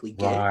basically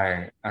get.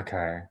 Right.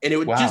 Okay. And it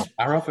would Wow. just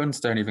Our ovens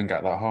don't even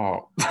get that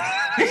hot.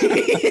 I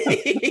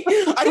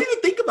didn't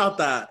even think about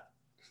that.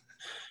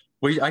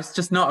 It's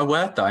just not a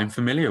word that I'm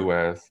familiar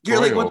with. You're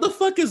like, what Broil. the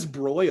fuck is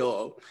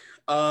broil?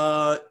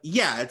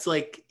 Yeah, it's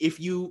like if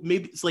you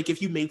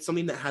made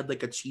something that had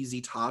like a cheesy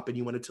top and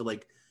you wanted to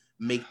like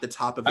make the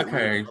top of it really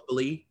Okay.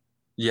 bubbly,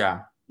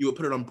 Yeah. you would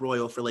put it on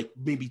broil for like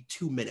maybe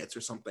 2 minutes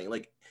or something.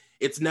 Like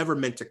it's never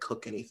meant to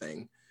cook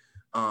anything.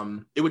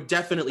 It would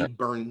definitely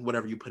burn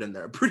whatever you put in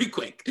there pretty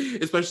quick,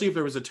 especially if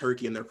there was a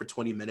turkey in there for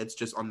 20 minutes,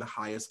 just on the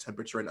highest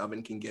temperature an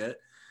oven can get.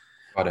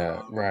 Got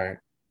it. Right.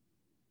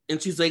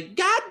 And she's like,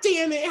 God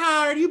damn it,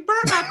 Howard, you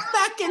burnt my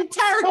fucking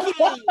turkey.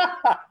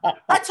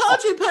 I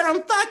told you to put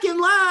on fucking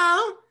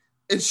low.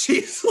 And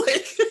she's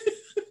like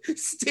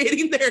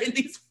standing there in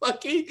these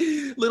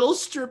fucking little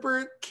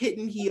stripper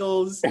kitten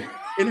heels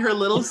in her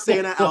little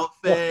Santa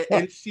outfit.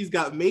 And she's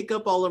got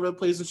makeup all over the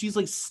place. And she's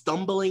like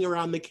stumbling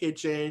around the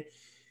kitchen.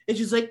 And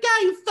she's like,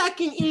 God, you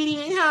fucking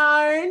idiot,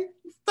 Howard.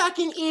 You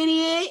fucking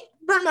idiot.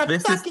 Burn my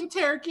fucking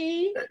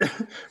turkey.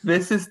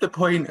 This is the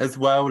point as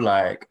well.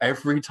 Like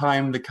every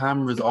time the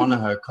camera's on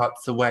her,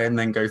 cuts away and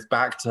then goes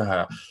back to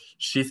her,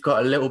 she's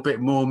got a little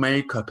bit more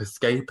makeup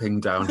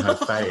escaping down her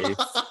face.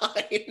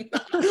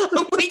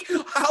 I'm like,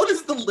 how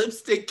does the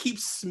lipstick keep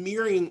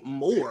smearing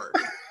more?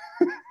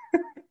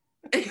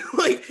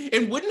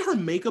 And wouldn't her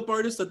makeup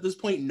artist at this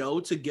point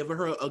know to give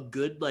her a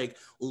good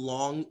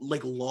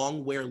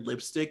long wear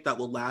lipstick that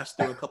will last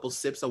through a couple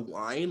sips of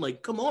wine?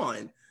 Like, come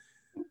on.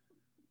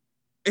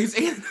 It's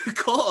Anna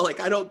Nicole. Like,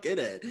 I don't get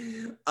it.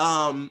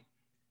 And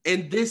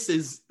this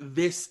is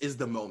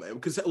the moment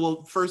because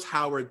first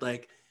Howard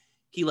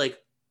he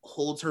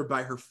holds her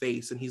by her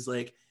face and he's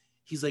like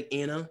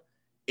Anna,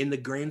 in the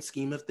grand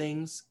scheme of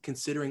things,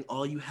 considering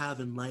all you have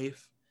in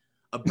life,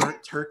 a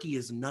burnt turkey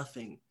is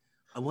nothing.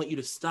 I want you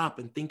to stop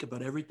and think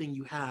about everything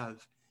you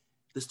have.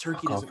 This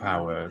turkey doesn't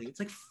mean anything. It's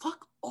like,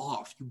 fuck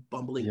off, you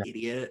bumbling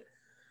idiot.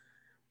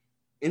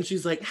 And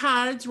she's like,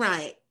 Howard's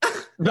right.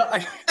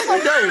 I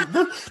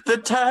know, the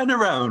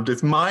turnaround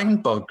is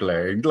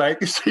mind-boggling.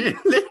 Like, she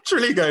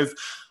literally goes,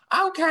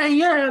 okay,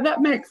 yeah,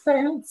 that makes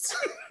sense.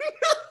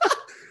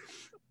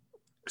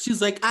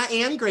 She's like, I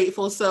am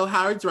grateful, so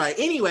Howard's right.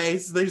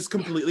 Anyways, they just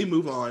completely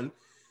move on.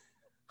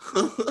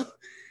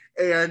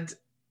 And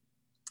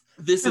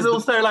this is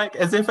also like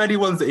as if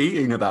anyone's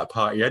eating at that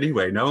party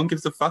anyway. No one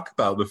gives a fuck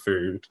about the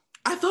food.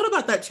 I thought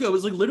about that too. I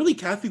was like, literally,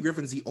 Kathy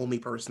Griffin's the only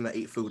person that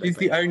ate food. She's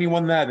the only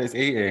one there that's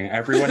eating.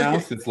 Everyone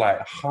else is like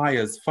high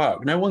as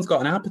fuck. No one's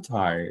got an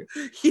appetite.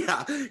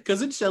 Yeah,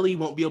 cousin Shelly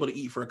won't be able to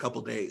eat for a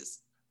couple days.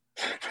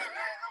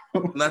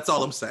 That's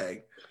all I'm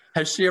saying.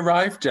 Has she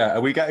arrived yet?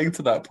 Are we getting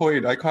to that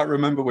point? I can't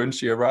remember when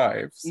she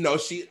arrives. No,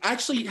 she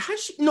actually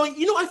has. No,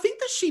 I think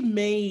that she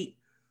may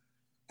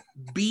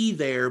be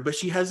there, but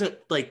she hasn't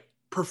like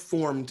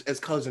performed as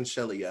cousin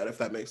Shelly yet, if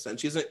that makes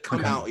sense. She hasn't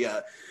come out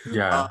yet.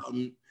 Yeah.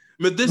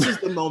 But this is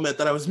the moment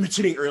that I was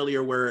mentioning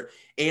earlier where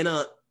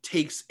Anna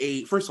takes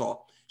first of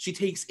all, she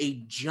takes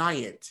a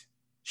giant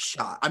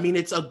shot. I mean,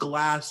 it's a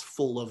glass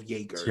full of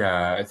Jaeger.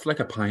 Yeah, it's like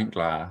a pint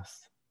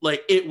glass.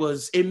 Like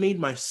it made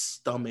my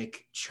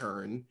stomach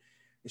churn.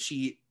 It's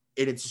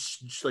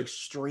just like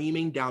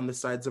streaming down the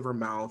sides of her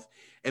mouth,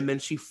 and then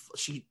she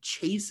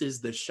chases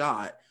the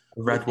shot.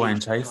 Red wine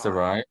chaser,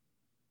 right?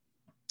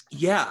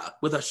 Yeah,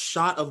 with a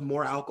shot of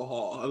more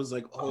alcohol. I was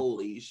like,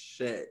 holy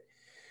shit.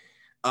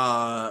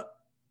 And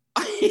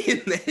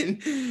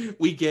then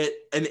we get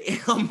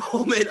a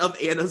moment of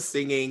Anna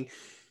singing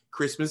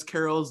Christmas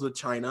carols with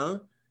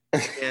China.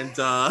 And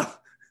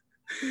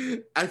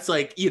it's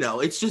like,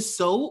 it's just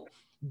so,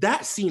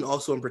 that scene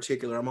also in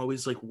particular, I'm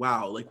always like,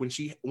 wow, like when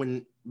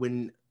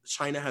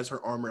China has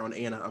her arm around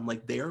Anna, I'm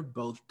like, they are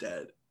both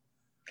dead.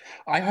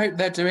 I hope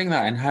they're doing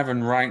that in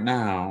heaven right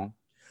now.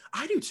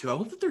 I do too. I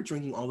hope that they're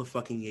drinking all the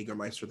fucking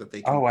Jägermeister that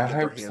they can. Oh, I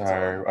hope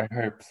so. I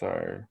hope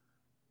so.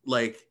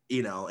 Like,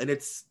 and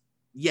it's,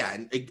 yeah,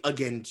 and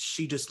again,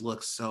 China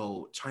looks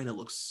so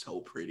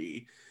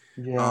pretty.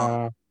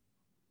 Yeah.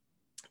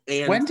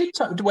 And when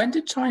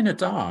did China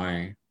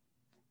die?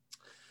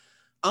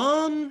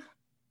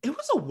 It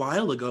was a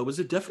while ago. It was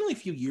definitely a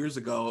few years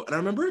ago. And I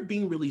remember it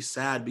being really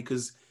sad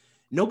because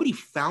nobody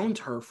found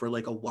her for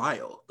like a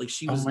while. Like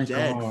she was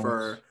dead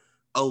for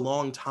a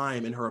long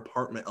time in her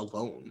apartment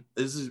alone.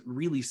 This is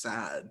really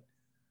sad.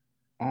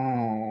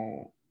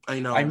 Oh,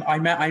 I know.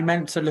 I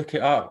meant to look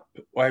it up.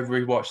 I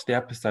rewatched the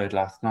episode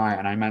last night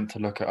and I meant to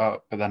look it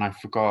up, but then I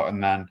forgot.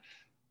 And then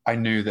I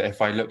knew that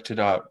if I looked it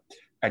up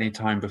any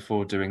time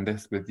before doing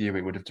this with you,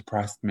 it would have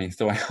depressed me.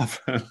 So I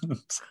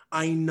haven't.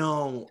 I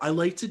know. I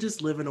like to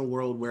just live in a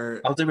world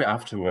where I'll do it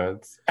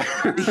afterwards.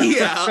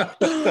 Yeah.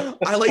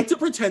 I like to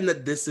pretend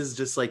that this is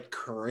just like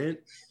current.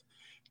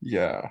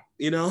 Yeah.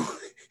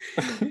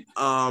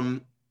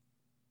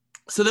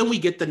 So then we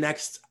get the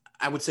next,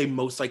 I would say,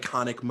 most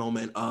iconic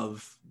moment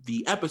of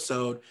the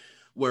episode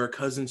where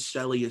cousin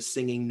Shelly is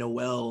singing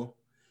Noel.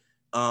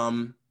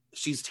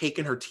 She's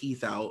taken her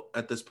teeth out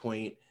at this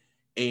point.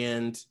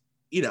 And,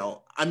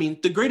 I mean,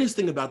 the greatest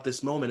thing about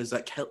this moment is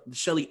that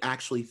Shelly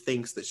actually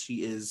thinks that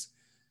she is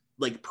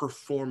like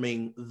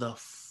performing the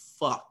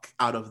fuck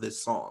out of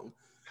this song.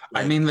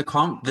 Like, I mean,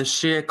 the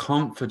sheer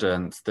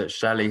confidence that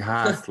Shelley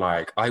has,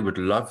 like, I would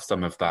love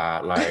some of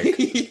that, like,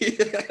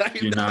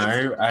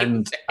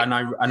 and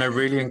I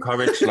really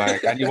encourage,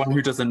 like, anyone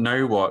who doesn't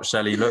know what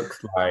Shelley looks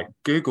like,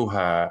 Google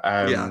her.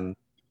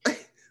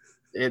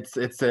 It's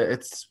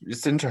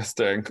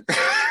interesting.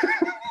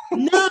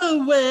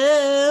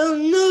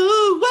 Noel.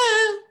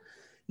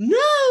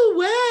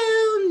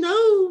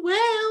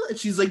 And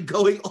she's like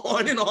going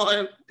on and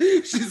on.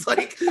 She's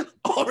like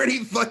already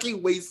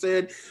fucking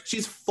wasted.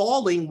 She's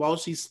falling while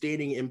she's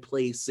standing in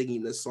place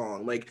singing this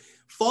song, like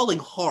falling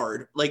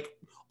hard, like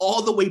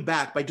all the way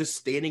back by just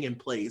standing in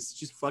place.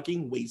 She's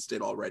fucking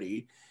wasted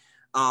already.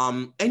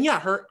 And yeah,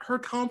 her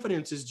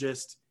confidence is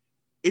just,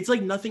 it's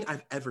like nothing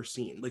I've ever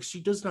seen. Like she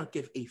does not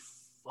give a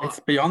fuck.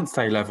 It's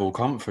Beyonce level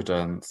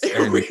confidence. It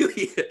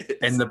really is.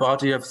 In the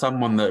body of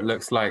someone that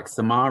looks like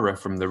Samara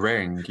from The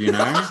Ring,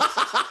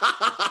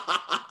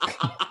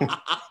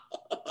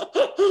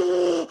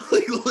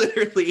 Like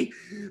literally.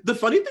 The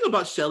funny thing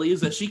about Shelly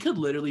is that she could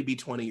literally be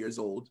 20 years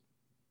old.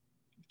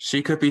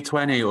 She could be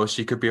 20 or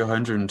she could be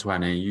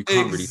 120. You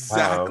can't really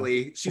tell.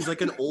 Exactly. She's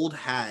like an old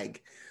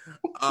hag.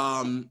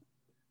 And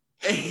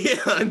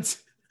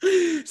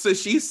so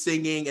she's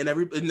singing and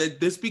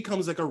this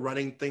becomes like a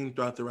running thing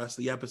throughout the rest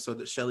of the episode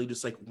that Shelly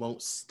just like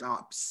won't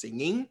stop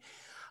singing.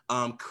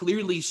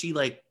 Clearly she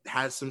like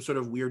has some sort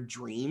of weird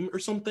dream or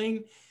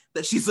something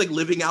that she's like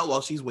living out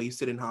while she's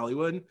wasted in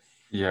Hollywood.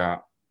 Yeah.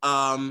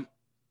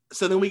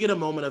 So then we get a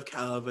moment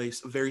of a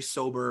very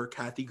sober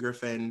Kathy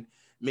Griffin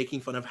making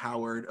fun of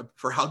Howard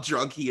for how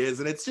drunk he is,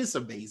 and it's just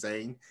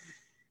amazing.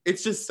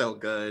 It's just so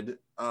good.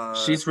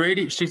 She's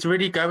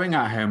really going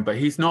at him, but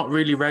he's not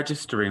really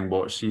registering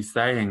what she's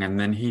saying, and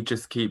then he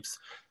just keeps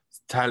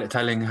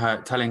telling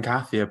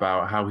Kathy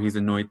about how he's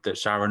annoyed that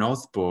Sharon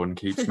Osbourne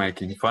keeps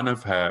making fun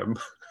of him.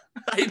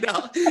 I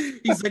know.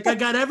 He's like, I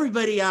got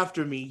everybody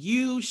after me.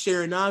 You,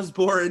 Sharon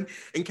Osbourne,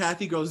 and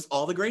Kathy goes,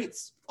 all the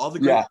greats for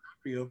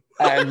you.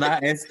 And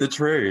that is the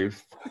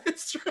truth.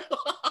 It's true.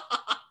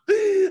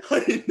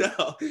 I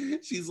know.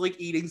 She's like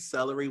eating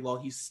celery while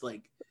he's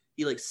like,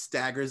 he like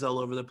staggers all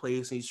over the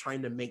place and he's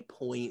trying to make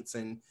points.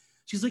 And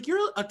she's like,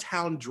 you're a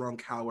town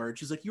drunk, Howard.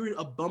 She's like, you're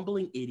a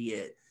bumbling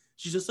idiot.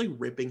 She's just like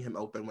ripping him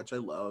open, which I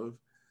love.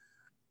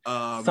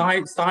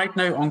 Side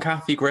note on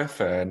Kathy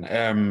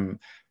Griffin.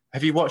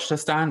 Have you watched her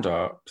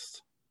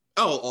stand-ups?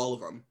 Oh, all of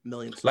them.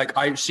 Millions.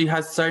 Like she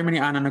has so many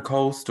Anna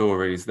Nicole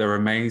stories. They're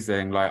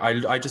amazing. Like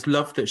I just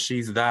love that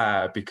she's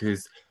there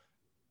because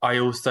I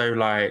also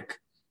like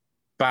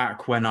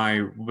back when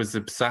I was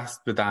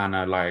obsessed with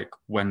Anna, like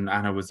when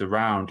Anna was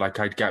around,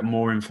 like I'd get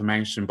more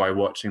information by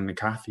watching the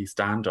Kathy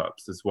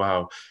stand-ups as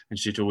well. And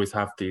she'd always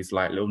have these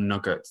like little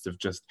nuggets of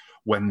just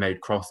when they'd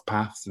cross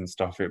paths and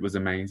stuff. It was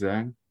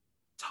amazing.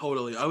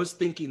 Totally. I was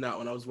thinking that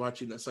when I was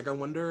watching this. Like, I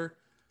wonder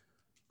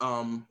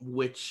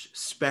which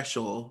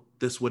special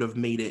this would have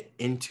made it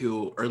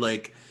into, or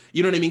like,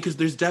 you know what I mean? Because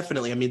there's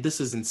definitely, I mean, this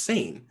is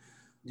insane.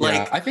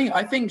 Yeah, Like,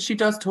 I think she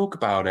does talk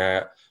about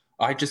it.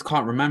 I just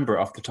can't remember it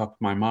off the top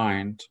of my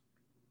mind.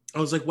 I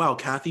was like, wow,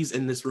 Kathy's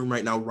in this room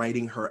right now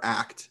writing her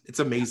act. It's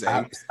amazing.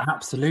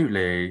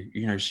 Absolutely.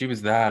 You know, she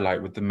was there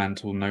like with the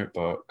mental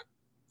notebook.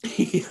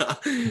 Yeah.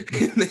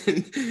 And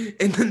then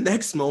in the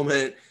next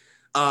moment,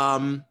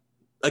 um,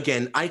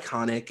 again,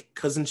 iconic,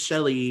 cousin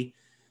Shelly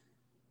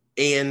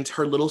and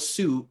her little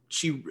suit.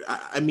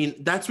 I mean,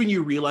 that's when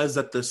you realize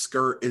that the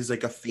skirt is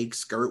like a fake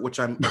skirt, which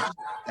I'm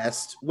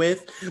obsessed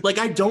with. Like,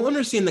 I don't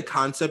understand the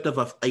concept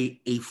of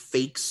a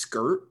fake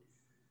skirt,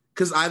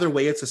 because either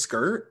way, it's a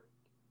skirt.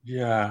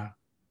 Yeah.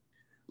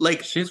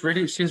 Like, She's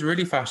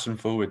really fashion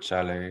forward,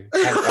 Shelley.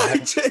 I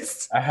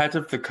just, Ahead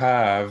of the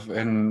curve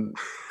in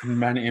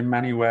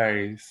many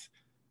ways.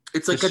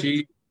 it's So like a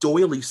she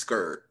doily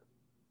skirt.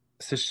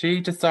 so she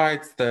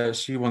decides that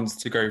she wants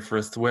to go for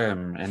a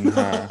swim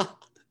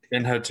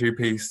in her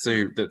two-piece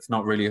suit that's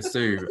not really a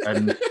suit.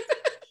 And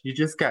she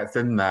just gets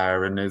in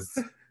there and is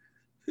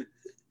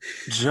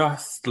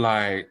just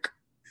like,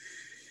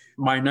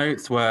 my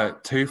notes were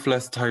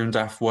toothless, tone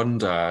deaf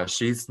wonder.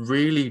 She's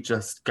really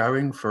just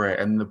going for it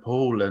in the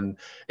pool. And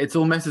it's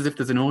almost as if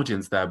there's an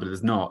audience there, but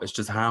there's not. It's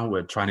just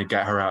Howard trying to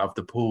get her out of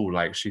the pool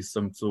like she's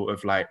some sort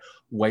of like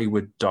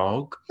wayward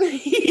dog.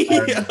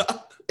 Yeah.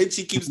 And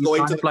she keeps He's going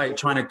kind to of like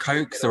trying to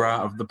coax her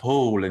out of the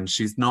pool, and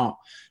she's not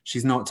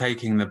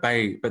taking the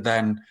bait. But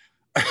then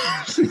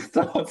she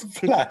starts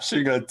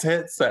flashing her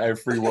tits at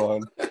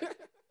everyone.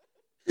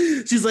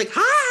 She's like,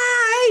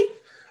 hi.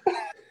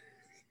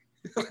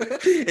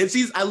 And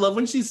I love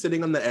when she's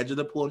sitting on the edge of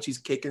the pool and she's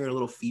kicking her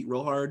little feet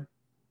real hard.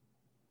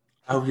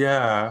 Oh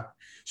yeah.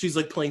 She's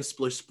like playing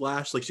splish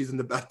splash, like she's in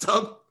the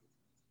bathtub.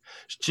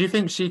 Do you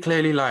think she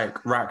clearly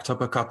like racked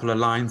up a couple of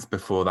lines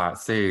before that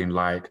scene,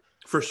 like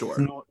For sure.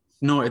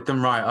 snorted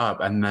them right up,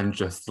 and then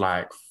just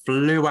like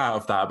flew out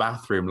of that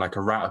bathroom like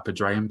a rat up a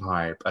drain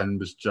pipe, and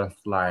was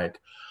just like,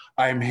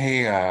 "I'm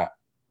here,"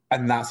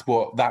 and that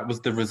was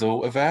the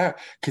result of it.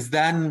 Because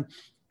then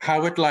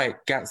Howard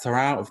like gets her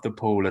out of the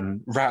pool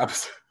and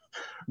wraps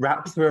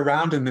her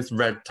around in this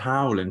red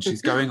towel, and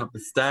she's going up the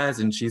stairs,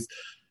 and she's,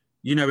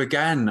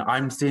 again,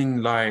 I'm seeing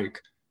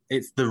like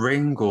it's the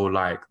Ring, or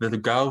like the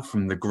girl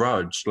from The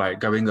Grudge, like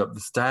going up the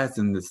stairs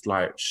in this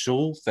like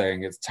shawl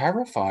thing. It's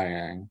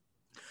terrifying.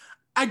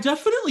 I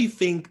definitely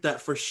think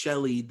that for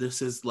Shelley,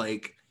 this is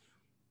like,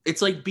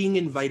 it's like being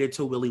invited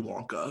to Willy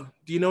Wonka.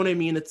 Do you know what I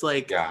mean? It's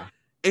like, Yeah.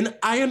 and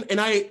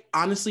I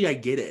honestly, I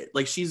get it.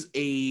 Like, she's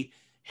a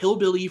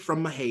hillbilly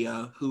from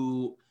Mahia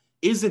who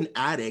is an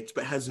addict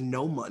but has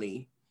no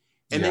money.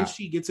 And then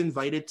she gets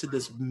invited to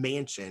this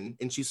mansion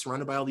and she's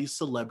surrounded by all these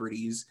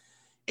celebrities.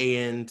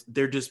 And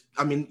they're just,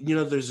 I mean,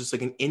 there's just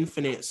like an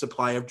infinite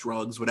supply of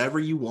drugs, whatever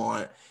you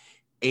want,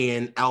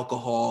 and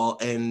alcohol.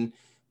 And,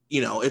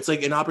 it's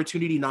like an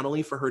opportunity not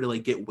only for her to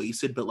like get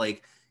wasted, but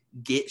like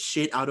get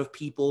shit out of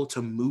people,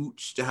 to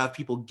mooch, to have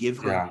people give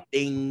her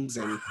things.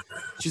 And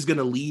she's going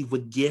to leave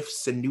with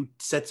gifts and new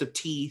sets of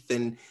teeth.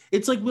 And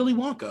it's like Willy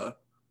Wonka.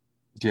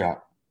 Yeah.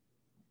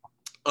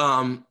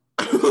 And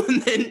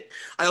then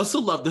I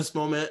also love this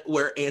moment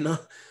where Anna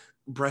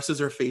presses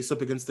her face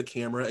up against the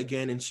camera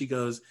again, and she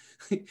goes,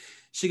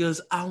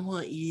 I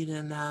want you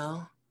to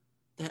know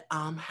that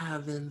I'm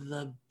having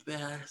the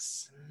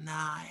best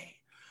night.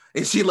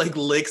 And she like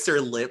licks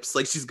her lips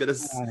like she's gonna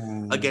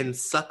again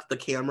suck the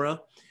camera.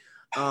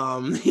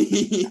 And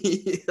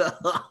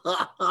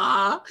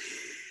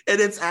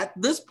it's at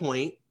this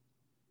point,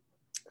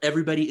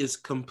 everybody is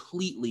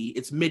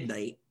it's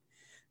midnight,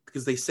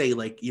 because they say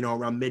like,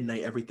 around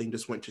midnight, everything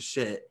just went to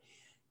shit.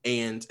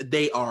 And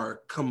they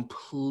are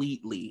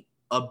completely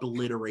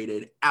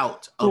obliterated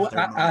out of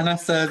their mind. Anna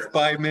says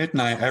by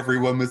midnight,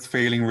 everyone was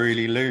feeling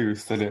really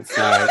loose. And it's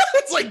like,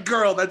 it's like,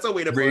 girl, that's a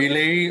way to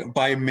really?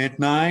 By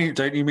midnight?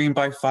 Don't you mean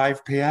by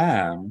 5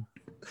 p.m.?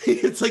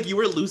 It's like you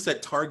were loose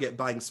at Target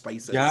buying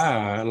spices.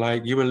 Yeah,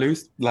 like you were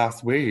loose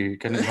last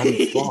week and it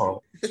hadn't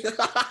stopped.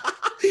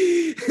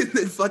 And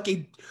then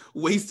fucking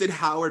wasted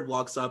Howard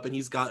walks up and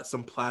he's got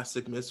some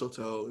plastic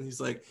mistletoe. And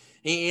he's like,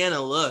 hey,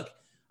 Anna, look.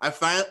 I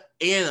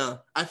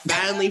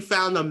finally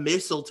found the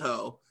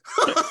mistletoe.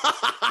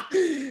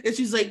 And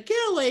she's like, get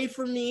away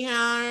from me,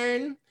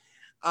 Howard.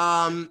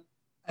 And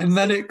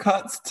then it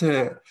cuts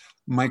to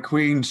my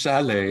queen,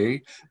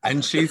 Shelley,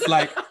 and she's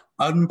like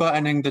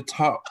unbuttoning the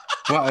top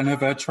button of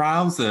her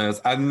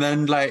trousers, and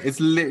then like is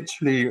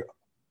literally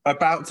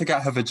about to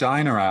get her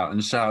vagina out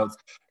and shouts,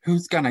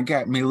 who's gonna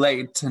get me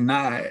laid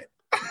tonight?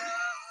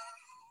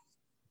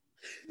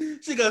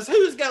 She goes,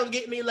 who's gonna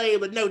get me laid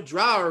with no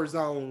drawers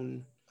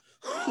on?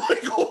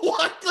 Like,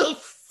 what the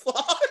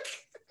fuck?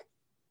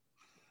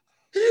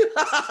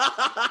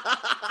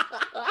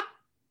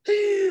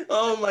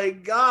 my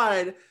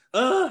God.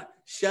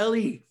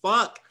 Shelly,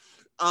 fuck.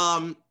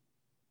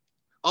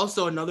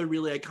 Also another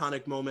really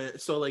iconic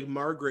moment. So like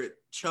Margaret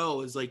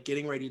Cho is like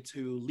getting ready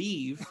to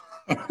leave.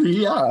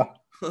 Yeah.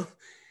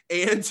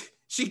 And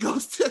she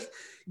goes to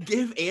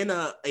give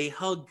Anna a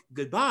hug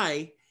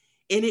goodbye.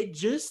 And it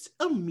just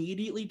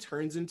immediately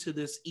turns into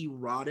this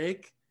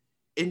erotic,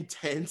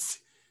 intense,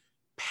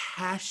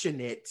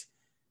 passionate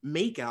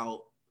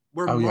makeout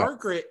where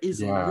Margaret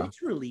is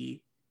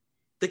literally,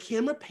 the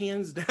camera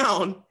pans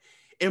down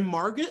and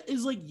Margaret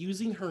is like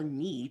using her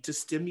knee to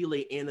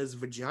stimulate Anna's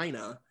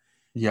vagina.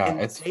 Yeah,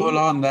 and it's full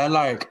on. They're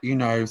like, you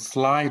know,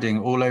 sliding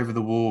all over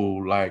the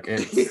wall. Like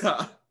it's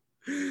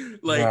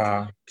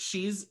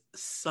she's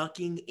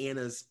sucking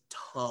Anna's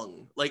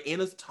tongue. Like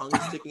Anna's tongue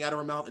is sticking out of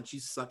her mouth and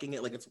she's sucking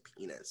it like it's a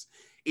penis.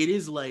 It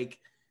is like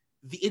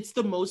it's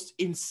the most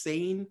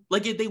insane.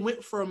 Like they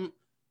went from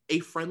a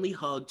friendly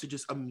hug to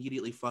just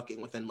immediately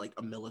fucking within like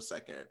a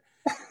millisecond.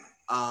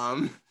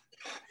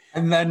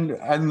 And then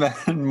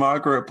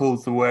Margaret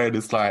pulls away and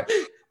it's like,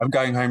 I'm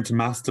going home to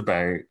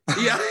masturbate.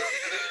 Yeah.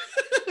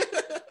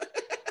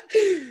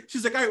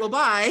 She's like, all right, well,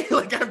 bye.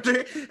 Like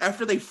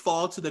after they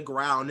fall to the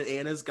ground, and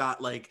Anna's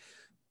got like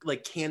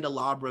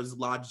candelabras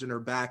lodged in her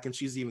back, and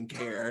she doesn't even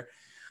care.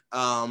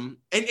 And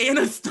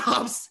Anna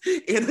stops.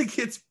 Anna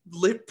gets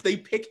lit. They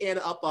pick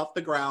Anna up off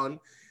the ground.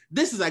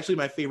 This is actually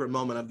my favorite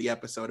moment of the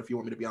episode, if you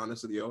want me to be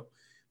honest with you.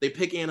 They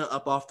pick Anna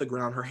up off the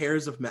ground. Her hair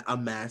is a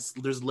mess.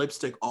 There's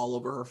lipstick all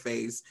over her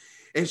face.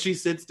 And she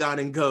sits down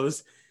and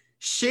goes,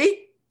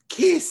 she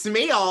kissed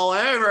me all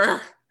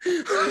over.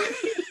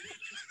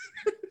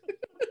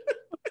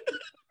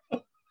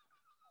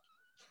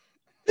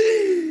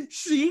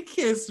 She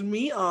kissed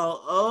me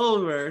all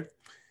over.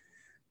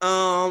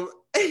 So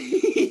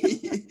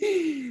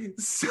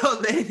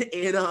then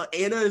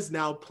Anna is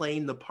now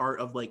playing the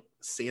part of like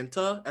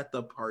Santa at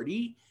the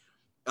party.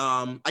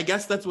 I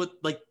guess that's what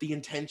like the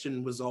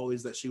intention was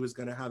always, that she was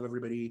gonna have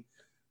everybody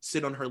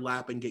sit on her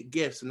lap and get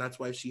gifts, and that's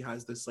why she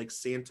has this like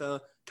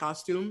Santa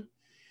costume.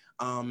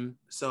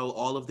 So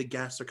all of the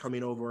guests are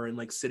coming over and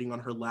like sitting on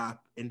her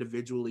lap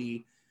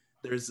individually.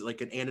 There's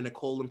like an Anna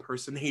Nicole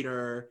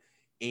impersonator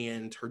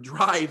and her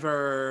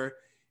driver,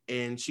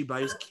 and she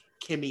buys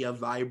Kimmy a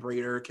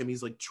vibrator.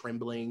 Kimmy's like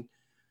trembling.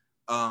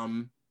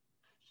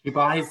 She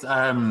buys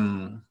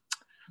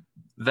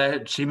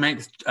she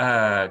makes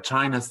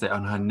China sit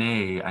on her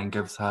knee and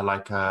gives her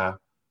like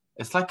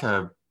it's like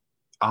a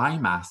eye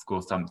mask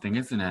or something,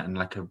 isn't it? And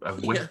like a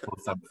whip or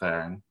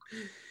something.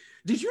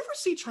 Did you ever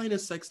see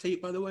China's sex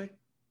tape, by the way?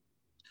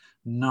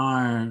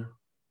 No.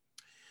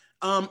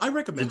 I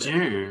recommend it. Did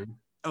you?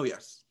 Oh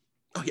yes,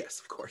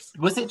 of course.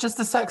 Was it just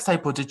a sex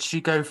tape, or did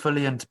she go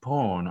fully into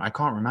porn? I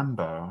can't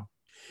remember.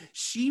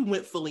 She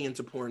went fully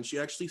into porn. She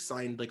actually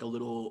signed like a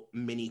little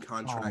mini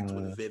contract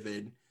with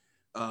Vivid.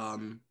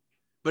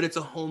 But it's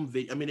a home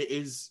video. I mean,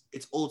 it's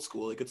old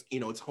school. Like it's,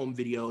 it's home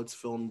video. It's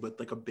filmed with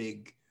like a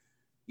big,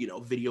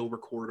 video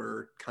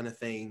recorder kind of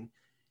thing.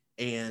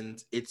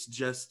 And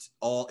it's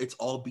all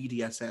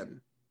BDSM.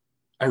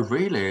 Oh,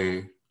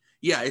 really?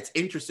 Yeah, it's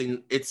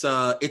interesting. It's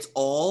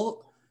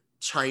all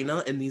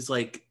China in these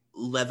like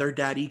leather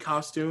daddy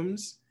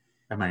costumes.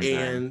 Amazing.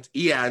 And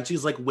and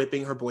she's like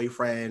whipping her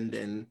boyfriend,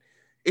 and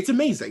it's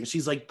amazing.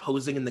 She's like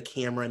posing in the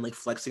camera and like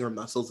flexing her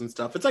muscles and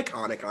stuff. It's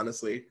iconic,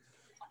 honestly.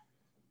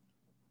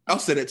 I'll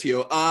send it to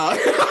you.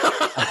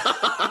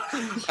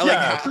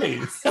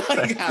 Please.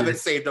 I have it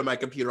saved on my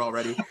computer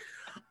already.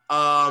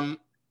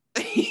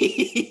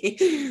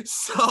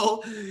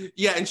 So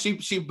yeah, and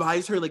she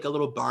buys her like a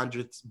little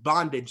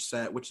bondage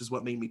set, which is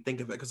what made me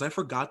think of it, because I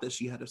forgot that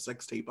she had a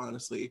sex tape,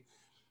 honestly.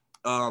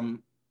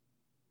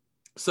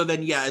 So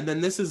then and then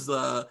this is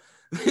then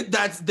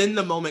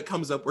the moment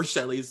comes up where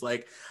Shelly's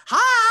like,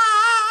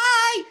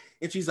 hi,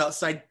 and she's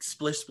outside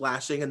splish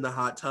splashing in the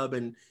hot tub,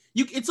 and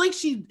it's like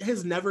she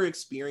has never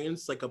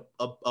experienced like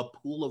a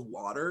pool of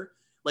water.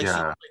 Like she's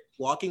like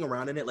walking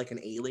around in it like an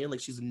alien.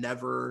 Like she's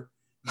never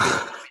been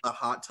in a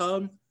hot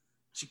tub.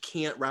 She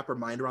can't wrap her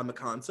mind around the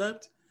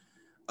concept.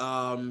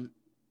 And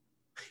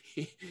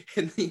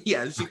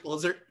she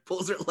pulls her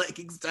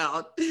leggings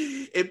down.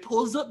 It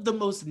pulls up the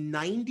most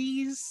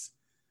 90s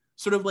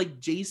sort of like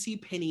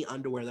JCPenney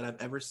underwear that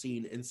I've ever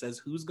seen, and says,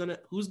 who's gonna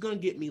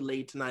get me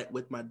laid tonight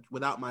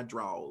without my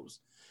drawers?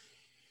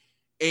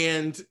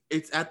 And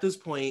it's at this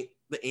point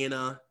that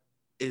Anna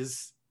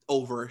is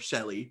over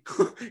Shelly.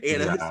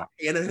 Anna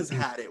has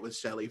had it with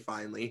Shelly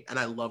finally, and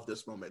I love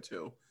this moment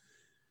too.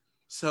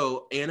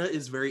 So Anna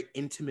is very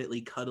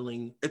intimately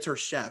cuddling. It's her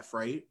chef,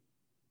 right?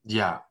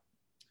 Yeah.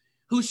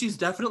 Who she's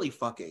definitely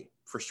fucking,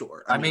 for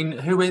sure. I mean,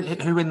 who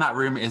in that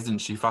room isn't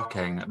she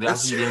fucking?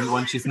 The only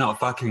one she's not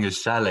fucking is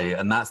Shelly,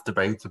 and that's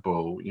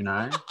debatable, you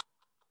know?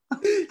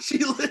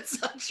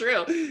 It's not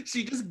true.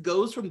 She just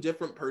goes from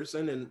different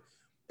person, and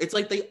it's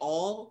like they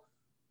all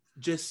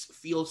just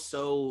feel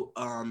so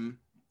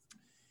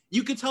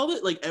you could tell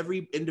that like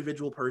every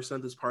individual person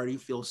at this party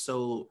feels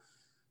so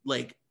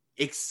like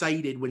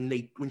excited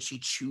when she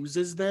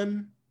chooses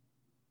them.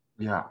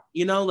 Yeah.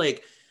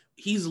 Like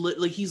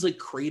he's like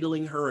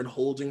cradling her and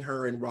holding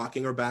her and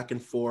rocking her back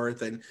and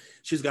forth, and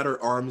she's got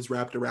her arms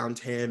wrapped around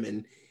him,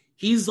 and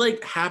he's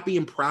like happy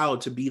and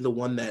proud to be the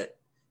one that,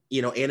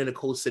 you know, Anna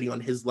Nicole's sitting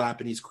on his lap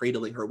and he's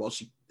cradling her while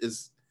she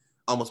is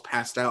almost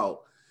passed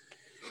out.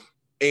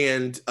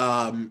 And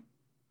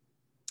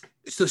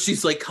so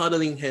she's like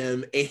cuddling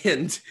him,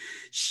 and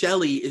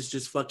Shelly is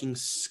just fucking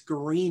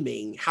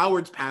screaming.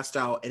 Howard's passed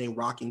out in a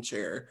rocking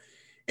chair,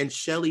 and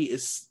Shelly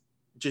is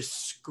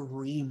just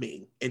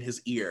screaming in his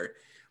ear.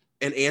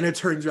 And Anna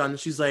turns around and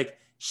she's like,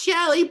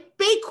 Shelly,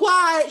 be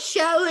quiet,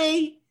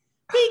 Shelly.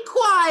 Be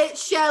quiet,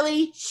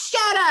 Shelly.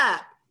 Shut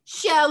up,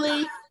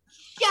 Shelly.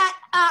 Shut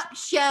up,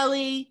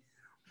 Shelly.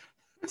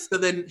 So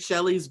then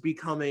Shelly's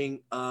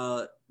becoming,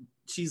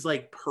 she's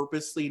like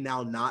purposely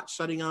now not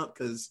shutting up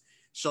because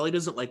Shelly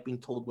doesn't like being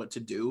told what to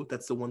do.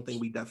 That's the one thing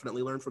we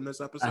definitely learned from this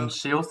episode. And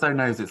she also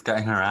knows it's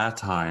getting her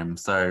airtime,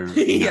 so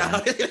yeah.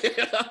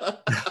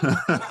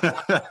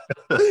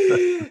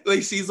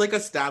 Like she's like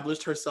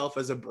established herself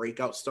as a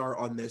breakout star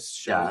on this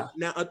show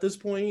now at this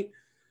point.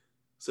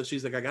 So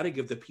she's like, I got to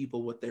give the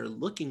people what they're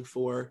looking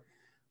for.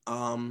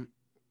 And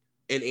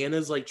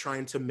Anna's like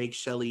trying to make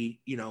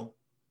Shelly, you know,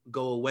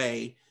 go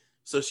away.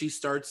 So she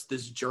starts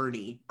this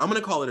journey. I'm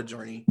going to call it a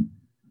journey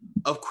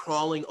of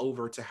crawling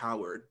over to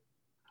Howard.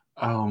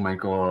 Oh my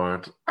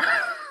God.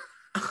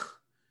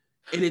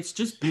 And it's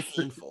just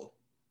painful.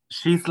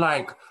 She's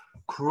like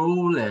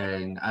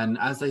crawling. And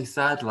as I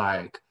said,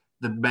 like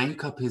the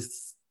makeup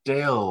is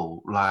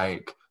still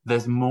like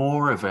there's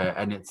more of it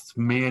and it's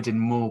smeared in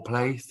more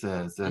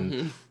places.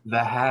 And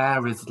the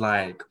hair is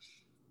like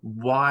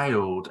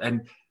wild.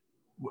 And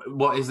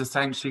what is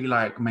essentially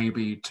like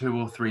maybe 2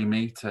 or 3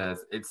 meters,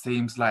 it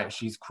seems like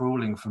she's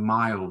crawling for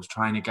miles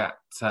trying to get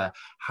to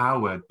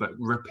Howard, but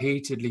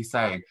repeatedly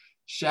saying,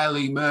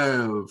 Shelly,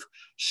 move,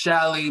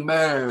 Shelly,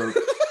 move,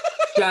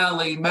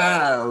 Shelly,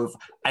 move.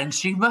 And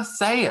she must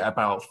say it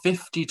about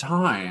 50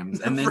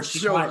 times. And then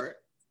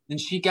and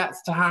she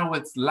gets to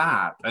Howard's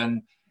lap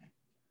and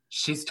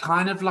she's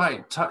kind of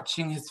like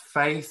touching his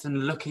face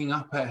and looking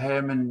up at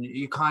him. And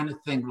you kind of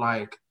think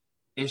like,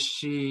 is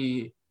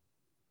she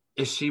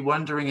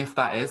wondering if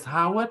that is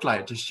Howard?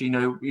 Like, does she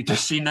know,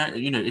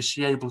 you know, is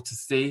she able to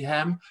see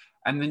him?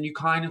 And then you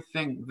kind of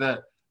think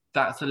that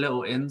that's a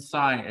little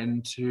insight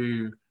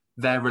into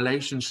their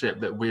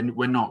relationship that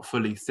we're not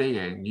fully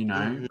seeing, you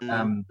know?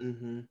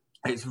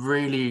 It's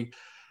really,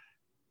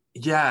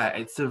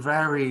 it's a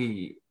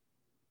very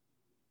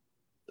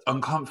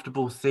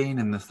uncomfortable scene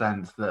in the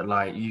sense that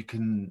like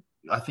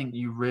I think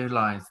you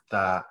realize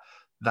that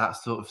that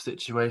sort of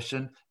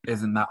situation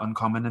isn't that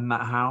uncommon in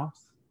that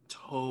house.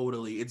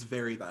 Totally. It's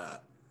very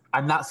that.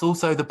 And that's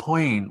also the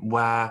point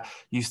where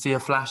you see a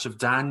flash of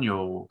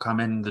Daniel come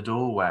in the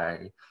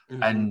doorway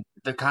and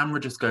the camera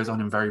just goes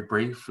on him very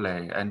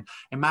briefly. And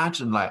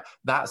imagine like,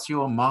 that's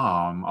your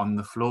mom on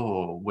the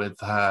floor with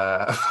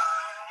her...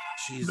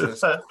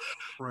 Jesus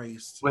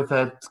Christ. With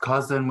her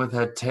cousin with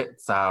her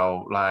tits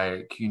out,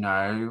 like, you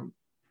know,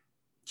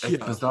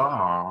 it's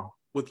bizarre.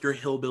 With your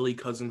hillbilly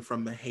cousin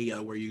from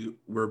Mahia where you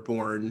were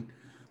born...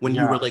 when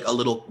you were like a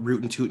little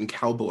rootin' tootin'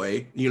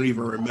 cowboy, you don't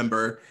even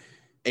remember.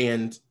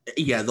 And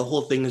the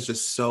whole thing is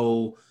just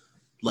so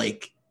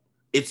like,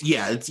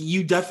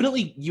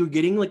 you're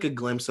getting like a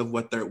glimpse of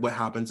what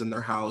happens in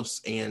their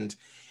house. And,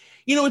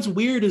 you know, it's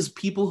weird as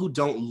people who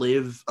don't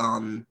live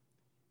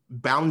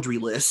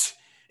boundaryless.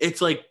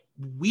 It's like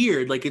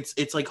weird. Like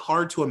it's like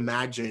hard to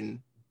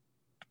imagine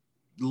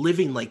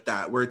living like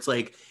that, where it's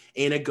like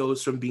Anna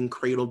goes from being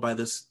cradled by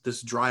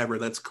this driver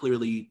that's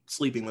clearly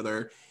sleeping with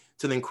her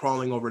to then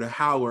crawling over to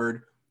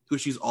Howard, who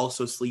she's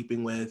also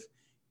sleeping with,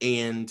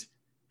 and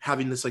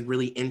having this like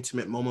really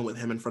intimate moment with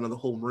him in front of the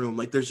whole room.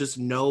 Like there are just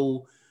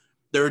no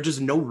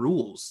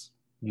rules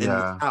in this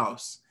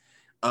house.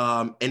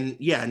 And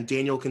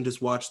Daniel can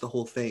just watch the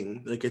whole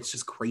thing. Like it's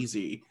just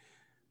crazy.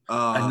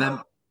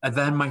 And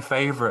then my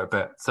favorite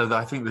bit,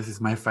 I think this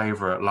is my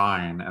favorite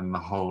line in the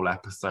whole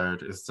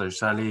episode, is so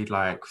Shelley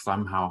like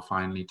somehow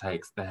finally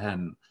takes the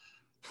hint.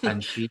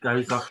 And she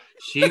goes off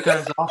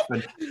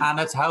and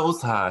Anna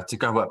tells her to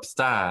go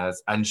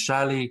upstairs and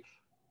Shelley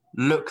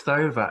looks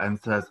over and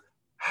says,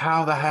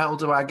 how the hell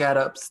do I get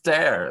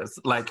upstairs?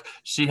 Like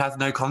she has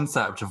no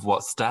concept of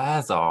what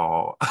stairs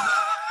are.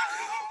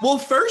 Well,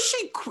 first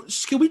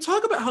can we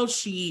talk about how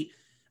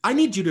I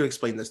need you to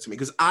explain this to me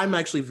because I'm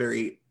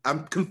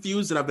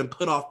confused and I've been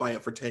put off by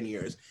it for 10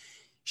 years.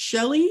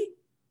 Shelley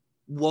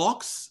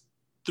walks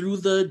through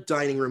the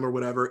dining room or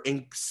whatever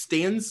and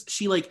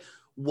she like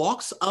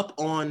walks up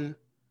on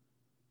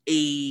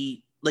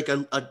an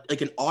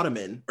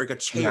ottoman or like a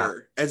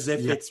chair as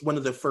if it's one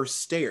of the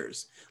first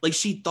stairs. Like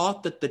she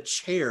thought that the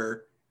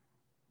chair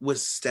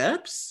was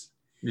steps.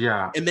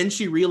 Yeah. And then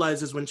she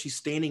realizes when she's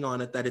standing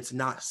on it that it's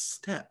not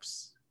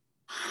steps.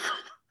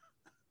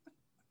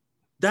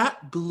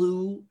 That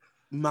blew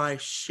my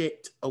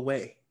shit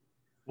away.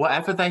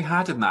 Whatever they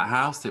had in that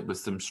house, it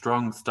was some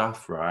strong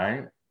stuff,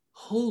 right?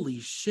 Holy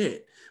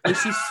shit. Like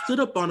she stood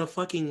up on a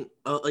fucking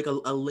like a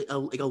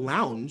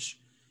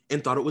lounge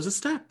and thought it was a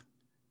step.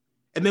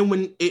 And then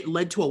when it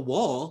led to a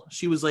wall,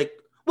 she was like,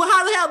 well,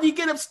 how the hell do you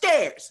get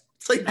upstairs?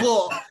 It's like,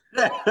 well,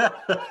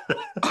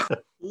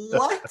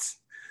 what?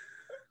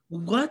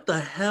 What the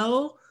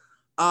hell?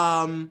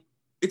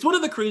 It's one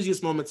of the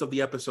craziest moments of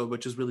the episode,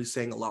 which is really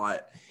saying a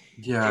lot.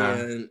 Yeah.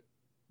 And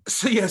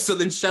so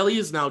then Shelly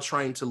is now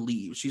trying to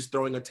leave. She's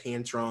throwing a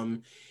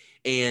tantrum,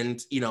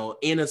 and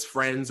Anna's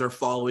friends are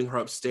following her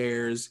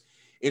upstairs,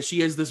 and she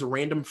has this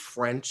random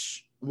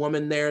French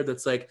woman there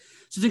that's like,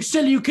 she's like,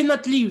 Shelly, you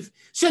cannot leave.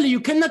 Shelly, you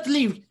cannot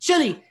leave.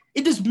 Shelly,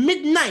 it is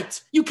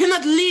midnight. You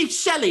cannot leave,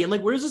 Shelly. And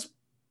like, who is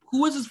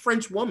this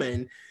French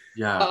woman?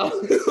 Yeah.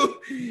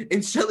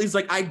 And Shelly's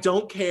like, I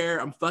don't care.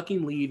 I'm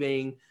fucking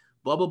leaving.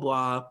 Blah, blah,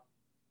 blah.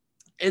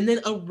 And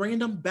then a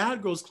random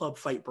Bad Girls Club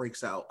fight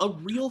breaks out. A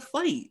real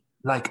fight.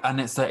 Like,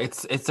 and it's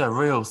a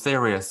real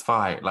serious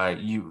fight. Like,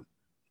 you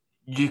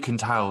can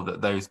tell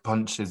that those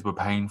punches were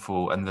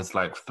painful, and there's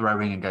like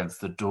throwing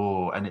against the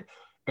door, and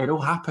it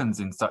all happens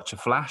in such a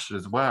flash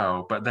as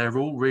well. But they're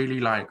all really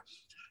like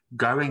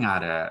going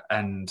at it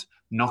and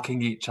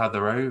knocking each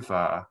other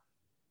over.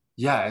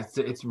 Yeah,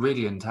 it's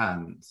really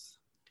intense.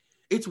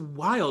 It's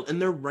wild.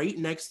 And they're right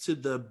next to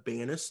the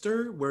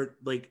banister where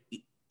like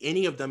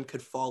any of them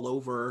could fall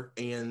over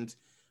and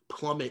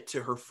plummet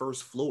to her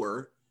first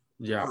floor.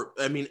 Yeah.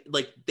 I mean,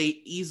 like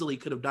they easily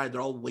could have died.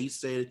 They're all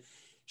wasted.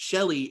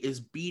 Shelly is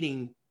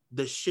beating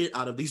the shit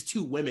out of these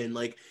two women.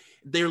 Like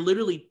they're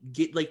literally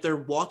they're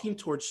walking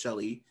towards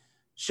Shelly.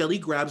 Shelly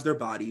grabs their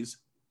bodies,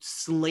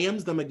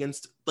 slams them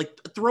against, like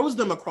throws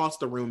them across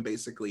the room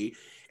basically.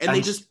 And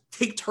they just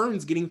take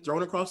turns getting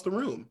thrown across the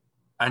room.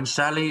 And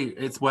Shelly,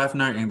 it's worth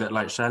noting that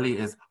like Shelly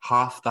is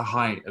half the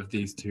height of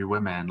these two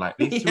women. Like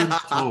these two are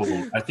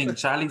tall. I think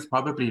Shelly's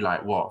probably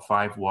like what,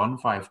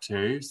 5'1",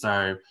 5'2".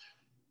 So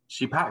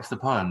she packs the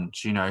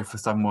punch, for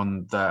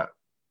someone that,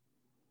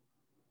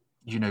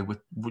 you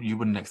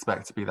wouldn't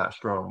expect to be that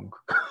strong.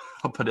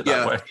 I'll put it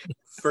that way.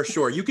 For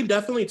sure. You can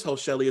definitely tell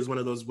Shelly is one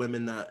of those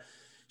women that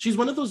she's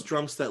one of those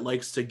drunks that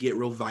likes to get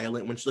real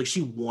violent when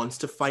she wants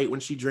to fight when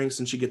she drinks,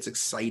 and she gets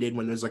excited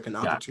when there's like an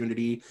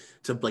opportunity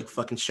to like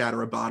fucking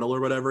shatter a bottle or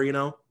whatever,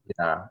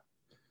 Yeah.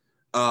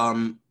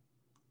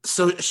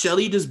 So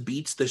Shelly just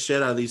beats the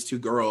shit out of these two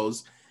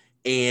girls,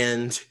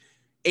 and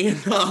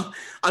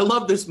I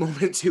love this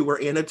moment too where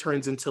Anna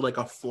turns into like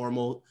a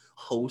formal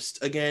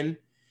host again,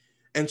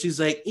 and she's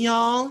like,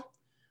 y'all,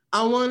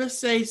 I want to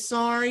say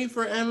sorry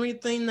for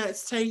everything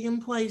that's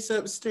taking place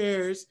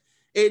upstairs.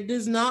 It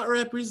does not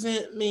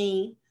represent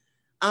me.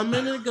 I'm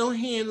going to go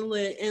handle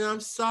it, and I'm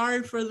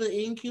sorry for the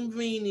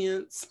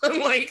inconvenience. I'm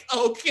like,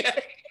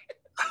 okay.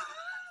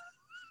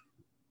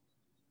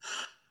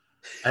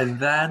 And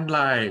then,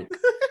 like,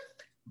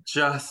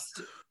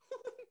 just...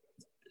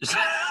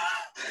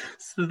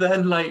 So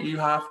then, like, you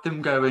have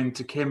them going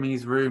to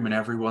Kimmy's room and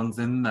everyone's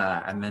in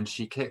there, and then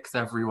she kicks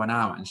everyone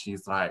out, and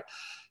she's like,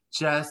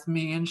 just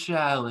me and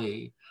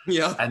Shelly.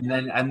 Yeah.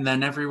 And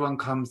then everyone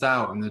comes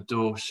out and the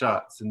door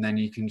shuts, and then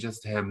you can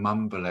just hear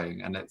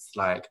mumbling, and it's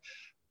like,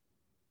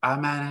 I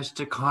managed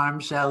to calm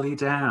Shelly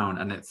down.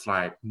 And it's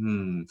like,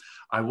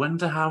 I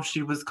wonder how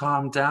she was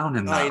calmed down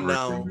in that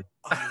room.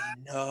 I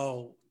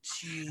know.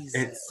 Jesus.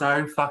 It's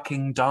so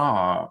fucking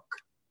dark.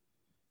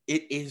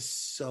 It is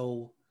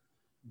so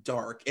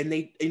dark. And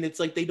it's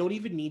like they don't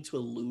even need to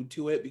allude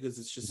to it because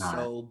it's just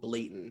so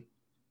blatant.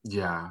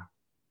 Yeah.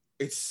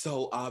 It's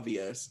so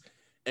obvious.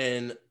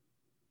 And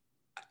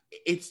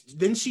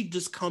then she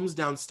just comes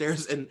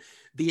downstairs, and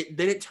then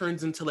it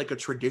turns into like a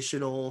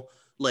traditional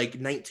like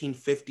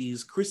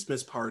 1950s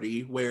Christmas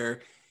party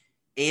where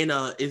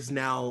Anna is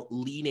now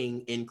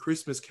leading in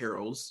Christmas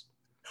carols.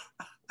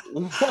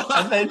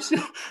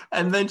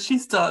 and then she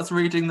starts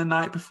reading The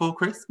Night Before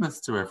Christmas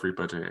to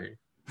everybody.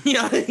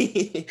 Yeah.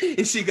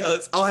 And she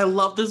goes, oh, I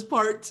love this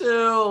part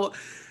too.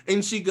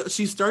 And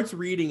she starts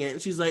reading it,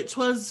 and she's like,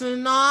 'twas the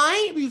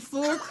night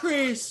before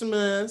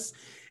Christmas.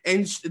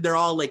 And they're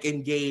all like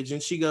engaged,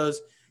 and she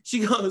goes,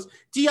 do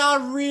y'all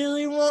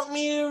really want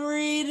me to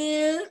read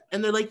it?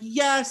 And they're like,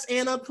 yes,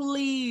 Anna,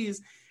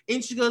 please.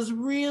 And she goes,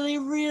 really,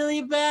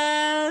 really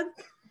bad?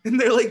 And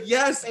they're like,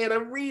 yes, Anna,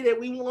 read it.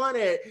 We want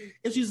it.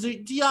 And she's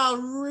like, do y'all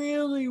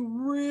really,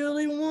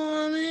 really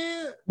want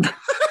it?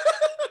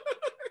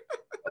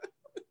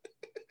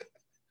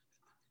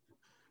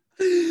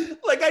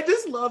 Like, I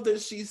just love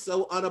that she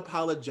so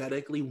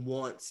unapologetically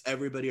wants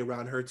everybody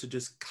around her to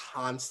just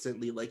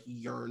constantly like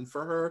yearn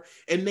for her,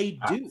 and they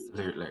do.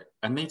 Absolutely.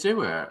 And they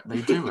do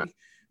it.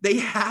 They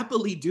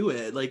happily do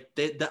it. Like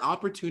the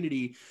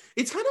opportunity.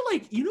 It's kind of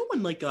like,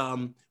 when like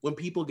when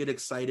people get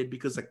excited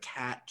because a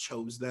cat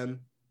chose them.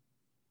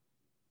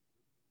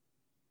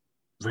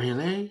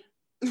 Really?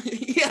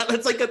 Yeah,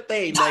 that's like a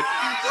thing. Like,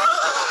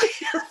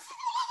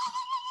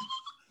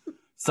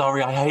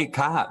 sorry, I hate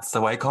cats,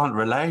 so I can't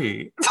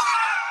relate.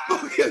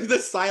 The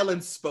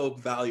silence spoke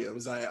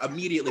volumes. I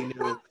immediately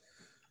knew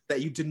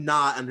that you did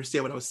not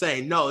understand what I was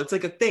saying. No, it's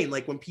like a thing.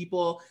 Like when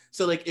people,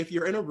 so like if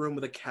you're in a room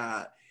with a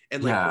cat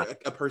and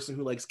like a person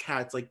who likes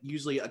cats, like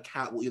usually a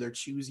cat will either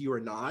choose you or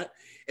not.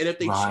 And if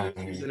they choose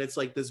you, then it's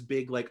like this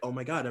big, like, oh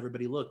my God,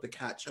 everybody look, the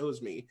cat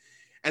chose me.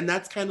 And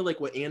that's kind of like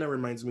what Anna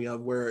reminds me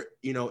of, where,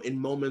 you know, in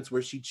moments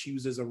where she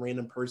chooses a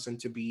random person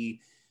to be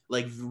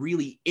like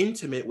really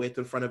intimate with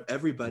in front of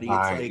everybody, it's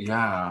Right, like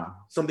yeah.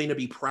 something to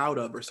be proud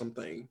of or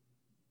something.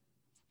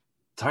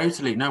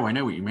 Totally. No, I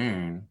know what you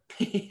mean.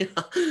 Yeah.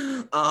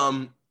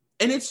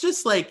 And it's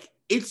just like,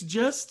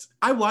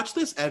 I watch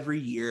this every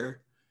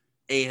year,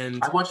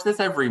 and I watch this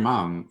every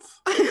month.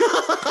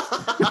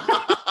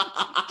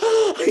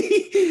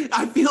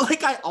 I feel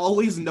like I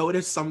always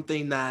notice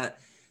something that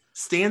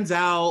stands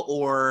out,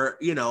 or,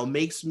 you know,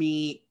 makes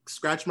me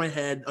scratch my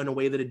head in a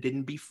way that it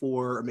didn't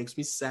before, or makes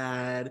me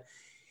sad.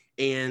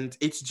 And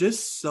it's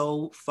just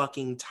so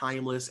fucking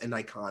timeless and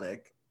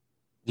iconic.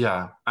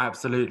 Yeah,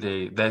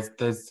 absolutely.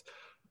 There's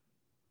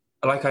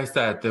like I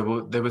said, there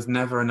was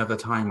never another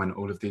time when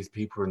all of these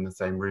people were in the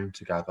same room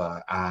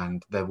together,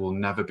 and there will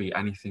never be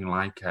anything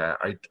like it.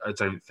 I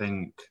don't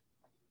think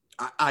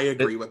I that,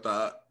 agree with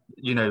that.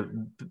 you know,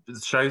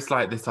 shows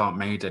like this aren't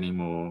made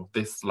anymore.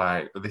 This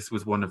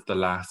was one of the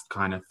last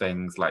kind of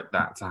things like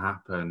that to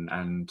happen.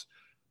 And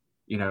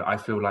you know, I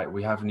feel like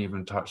we haven't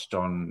even touched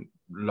on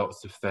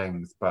lots of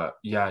things, but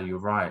yeah, you're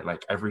right.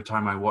 Like every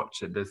time I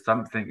watch it, there's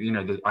something, you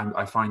know, that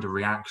I find a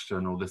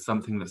reaction, or there's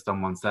something that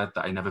someone said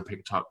that I never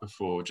picked up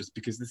before, just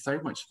because there's so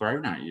much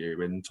thrown at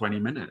you in 20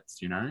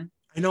 minutes, you know?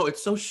 I know,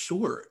 it's so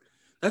short.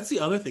 That's the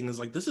other thing, is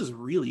like, this is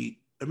really,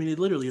 I mean, it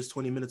literally is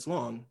 20 minutes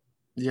long.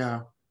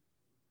 Yeah.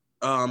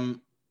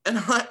 Um, and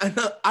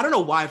I don't know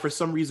why, for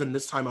some reason,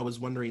 this time I was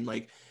wondering,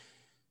 like,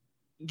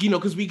 you know,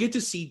 because we get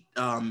to see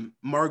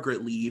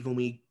Margaret leave, and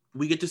we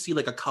get to see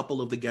like a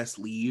couple of the guests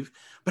leave.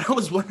 But I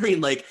was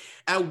wondering, like,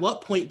 at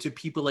what point do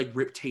people like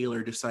Rip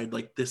Taylor decide,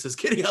 like, this is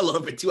getting a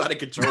little bit too out of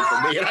control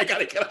for me and I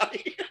gotta get out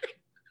of here?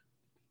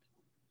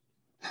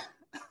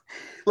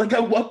 Like,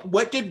 at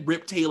what did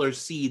Rip Taylor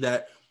see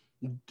that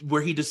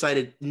where he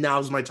decided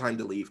now's my time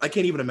to leave? I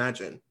can't even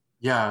imagine.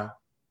 Yeah.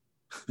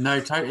 No,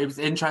 it was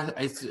interesting.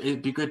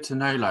 It'd be good to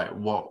know, like,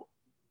 what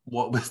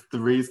was the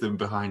reason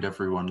behind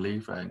everyone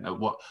leaving?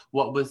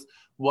 What was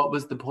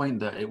the point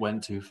that it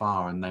went too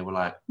far and they were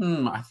like,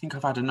 I think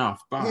I've had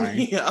enough.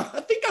 Bye. Yeah,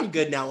 I think I'm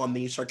good now on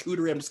the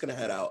charcuterie. I'm just gonna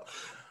head out.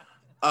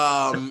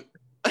 Well,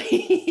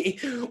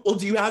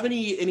 do you have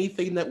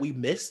anything that we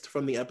missed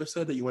from the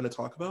episode that you want to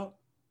talk about?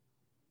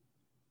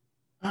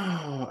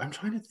 Oh, I'm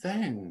trying to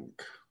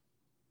think.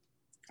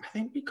 I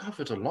think we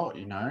covered a lot,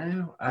 you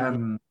know.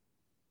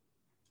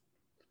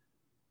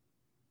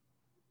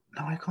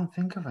 No, I can't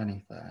think of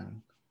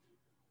anything.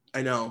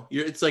 I know.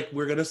 It's like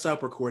we're gonna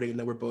stop recording, and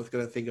then we're both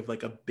gonna think of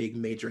like a big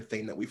major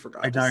thing that we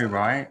forgot I to know, say.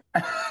 right?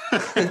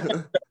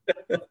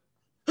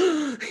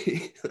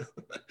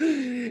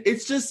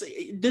 It's just,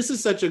 this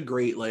is such a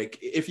great, like,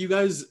 if you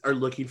guys are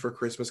looking for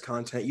Christmas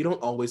content, you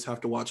don't always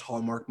have to watch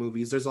Hallmark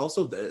movies. There's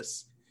also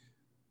this.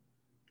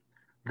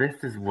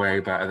 This is way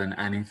better than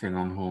anything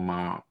on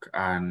Hallmark,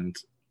 and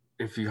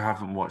if you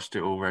haven't watched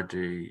it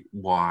already,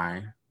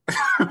 why?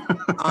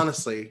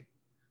 Honestly,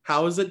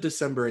 how is it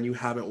December and you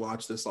haven't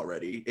watched this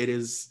already?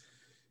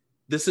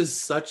 This is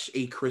such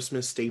a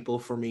Christmas staple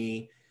for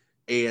me,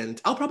 and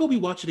I'll probably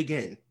watch it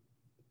again,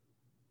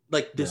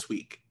 like, this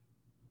week.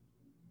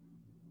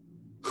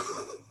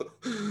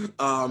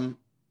 Oh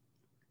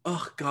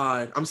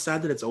God, I'm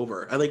sad that it's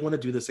over. I like want to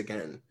do this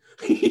again.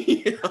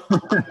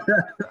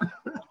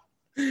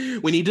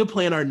 We need to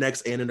plan our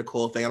next Anna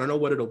Nicole thing. I don't know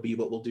what it'll be,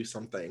 but we'll do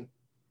something.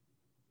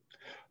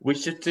 We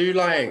should do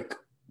like.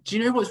 Do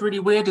you know what's really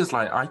weird is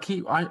like I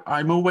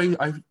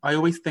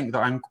always think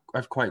that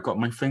I've quite got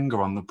my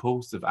finger on the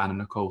pulse of Anna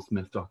Nicole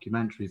Smith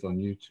documentaries on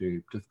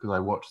YouTube, just because I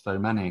watch so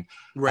many.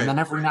 Right. And then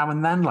every now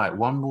and then like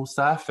one will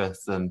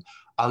surface and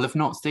I'll have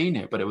not seen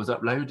it, but it was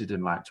uploaded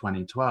in like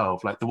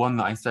 2012, like the one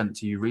that I sent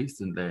to you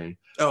recently.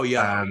 Oh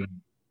yeah.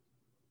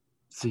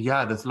 So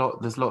yeah, there's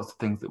lots of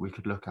things that we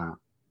could look at.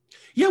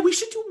 Yeah, we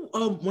should do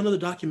one of the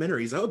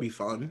documentaries. That would be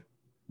fun.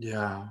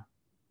 Yeah.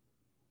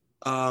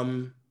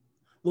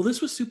 Well,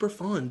 this was super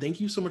fun. Thank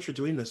you so much for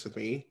doing this with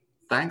me.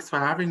 Thanks for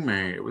having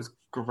me. It was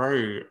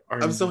great.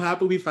 I'm so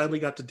happy we finally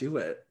got to do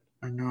it.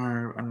 I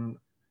know, and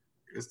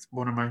it's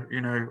one of my, you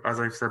know,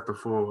 as I've said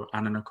before,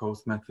 Anna Nicole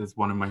Smith is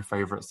one of my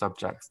favorite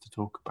subjects to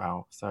talk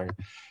about. So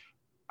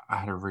I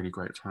had a really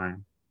great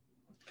time.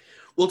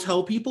 Well,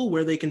 tell people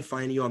where they can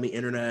find you on the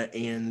internet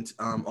and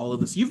all of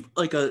this. Do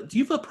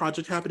you have a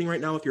project happening right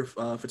now with your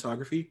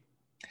photography?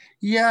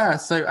 Yeah,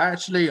 so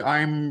actually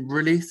I'm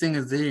releasing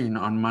a zine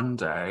on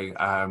Monday,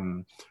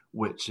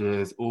 which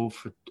is all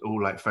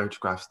like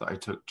photographs that I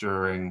took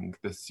during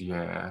this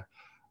year.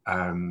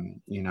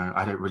 You know,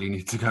 I don't really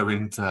need to go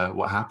into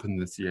what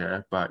happened this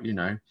year, but you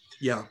know.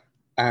 Yeah.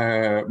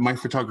 My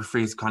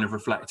photography is kind of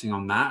reflecting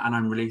on that, and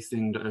I'm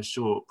releasing a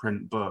short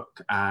print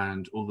book,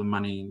 and all the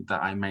money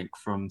that I make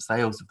from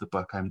sales of the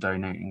book I'm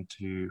donating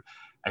to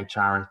a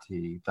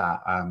charity that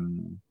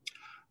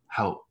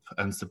help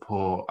and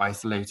support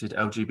isolated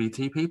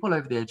LGBT people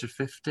over the age of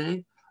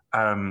 50.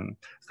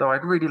 So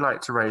I'd really like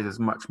to raise as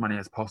much money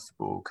as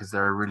possible, because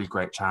they're a really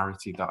great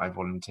charity that I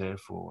volunteer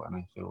for, and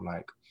I feel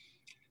like,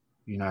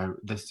 you know,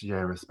 this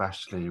year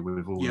especially,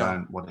 we've all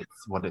learned what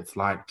it's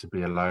like to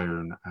be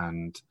alone,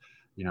 and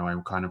you know, I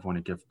kind of want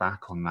to give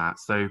back on that.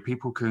 So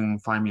people can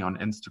find me on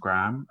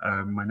Instagram.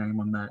 My name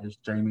on there is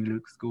Jamie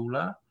Luke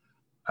Scoular.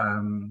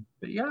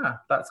 But yeah,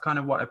 that's kind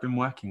of what I've been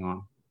working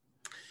on.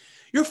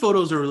 Your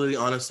photos are really,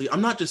 honestly,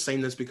 I'm not just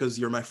saying this because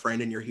you're my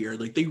friend and you're here.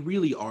 Like, they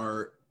really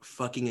are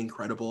fucking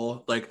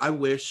incredible. Like, I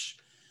wish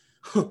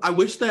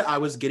that I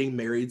was getting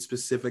married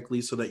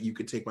specifically so that you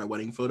could take my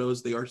wedding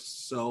photos. They are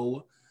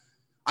so,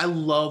 I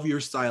love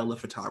your style of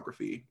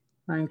photography.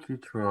 Thank you,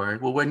 Troy.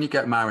 Well, when you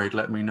get married,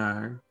 let me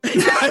know.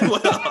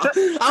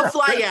 I'll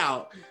fly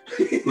out.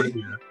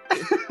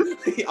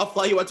 I'll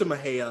fly you out to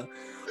Mahia.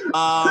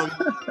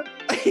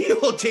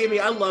 Well, Jamie,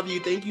 I love you.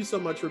 Thank you so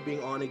much for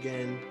being on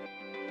again.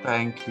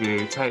 Thank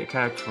you. Take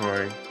care,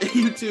 Troy.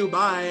 You too.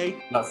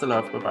 Bye. Lots of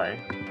love. Bye-bye.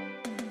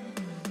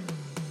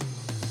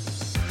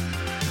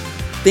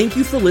 Thank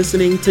you for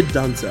listening to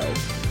Dunzo.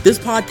 This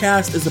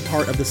podcast is a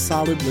part of the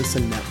Solid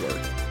Listen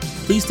Network.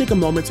 Please take a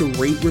moment to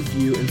rate,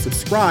 review, and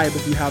subscribe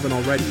if you haven't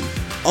already.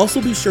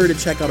 Also, be sure to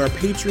check out our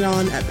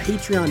Patreon at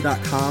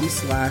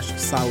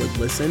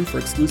patreon.com/solidlisten for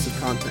exclusive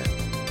content.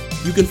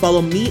 You can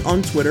follow me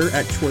on Twitter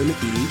at Troy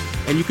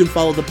McGee, and you can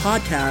follow the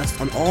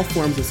podcast on all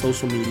forms of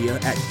social media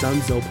at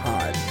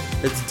DunzoPod.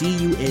 That's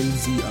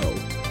DUNZO.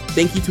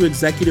 Thank you to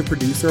executive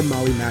producer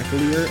Molly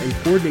McAleer and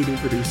coordinating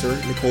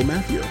producer Nicole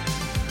Matthew.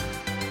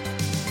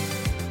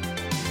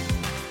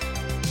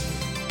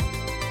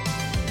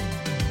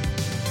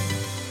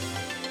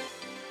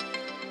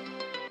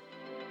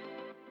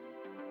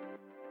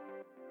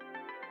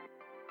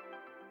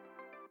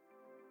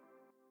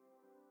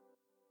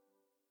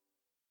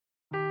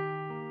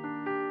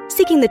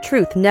 Seeking the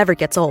truth never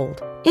gets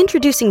old.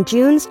 Introducing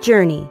June's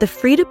Journey, the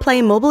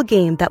free-to-play mobile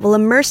game that will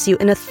immerse you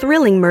in a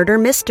thrilling murder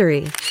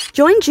mystery.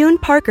 Join June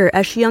Parker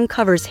as she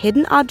uncovers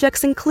hidden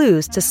objects and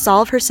clues to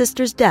solve her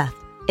sister's death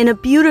in a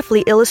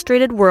beautifully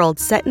illustrated world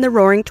set in the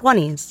Roaring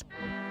 '20s.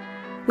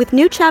 With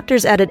new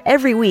chapters added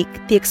every week,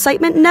 the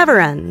excitement never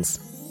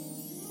ends.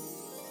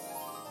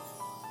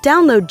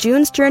 Download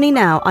June's Journey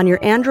now on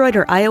your Android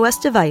or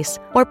iOS device,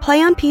 or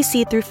play on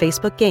PC through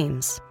Facebook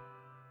Games.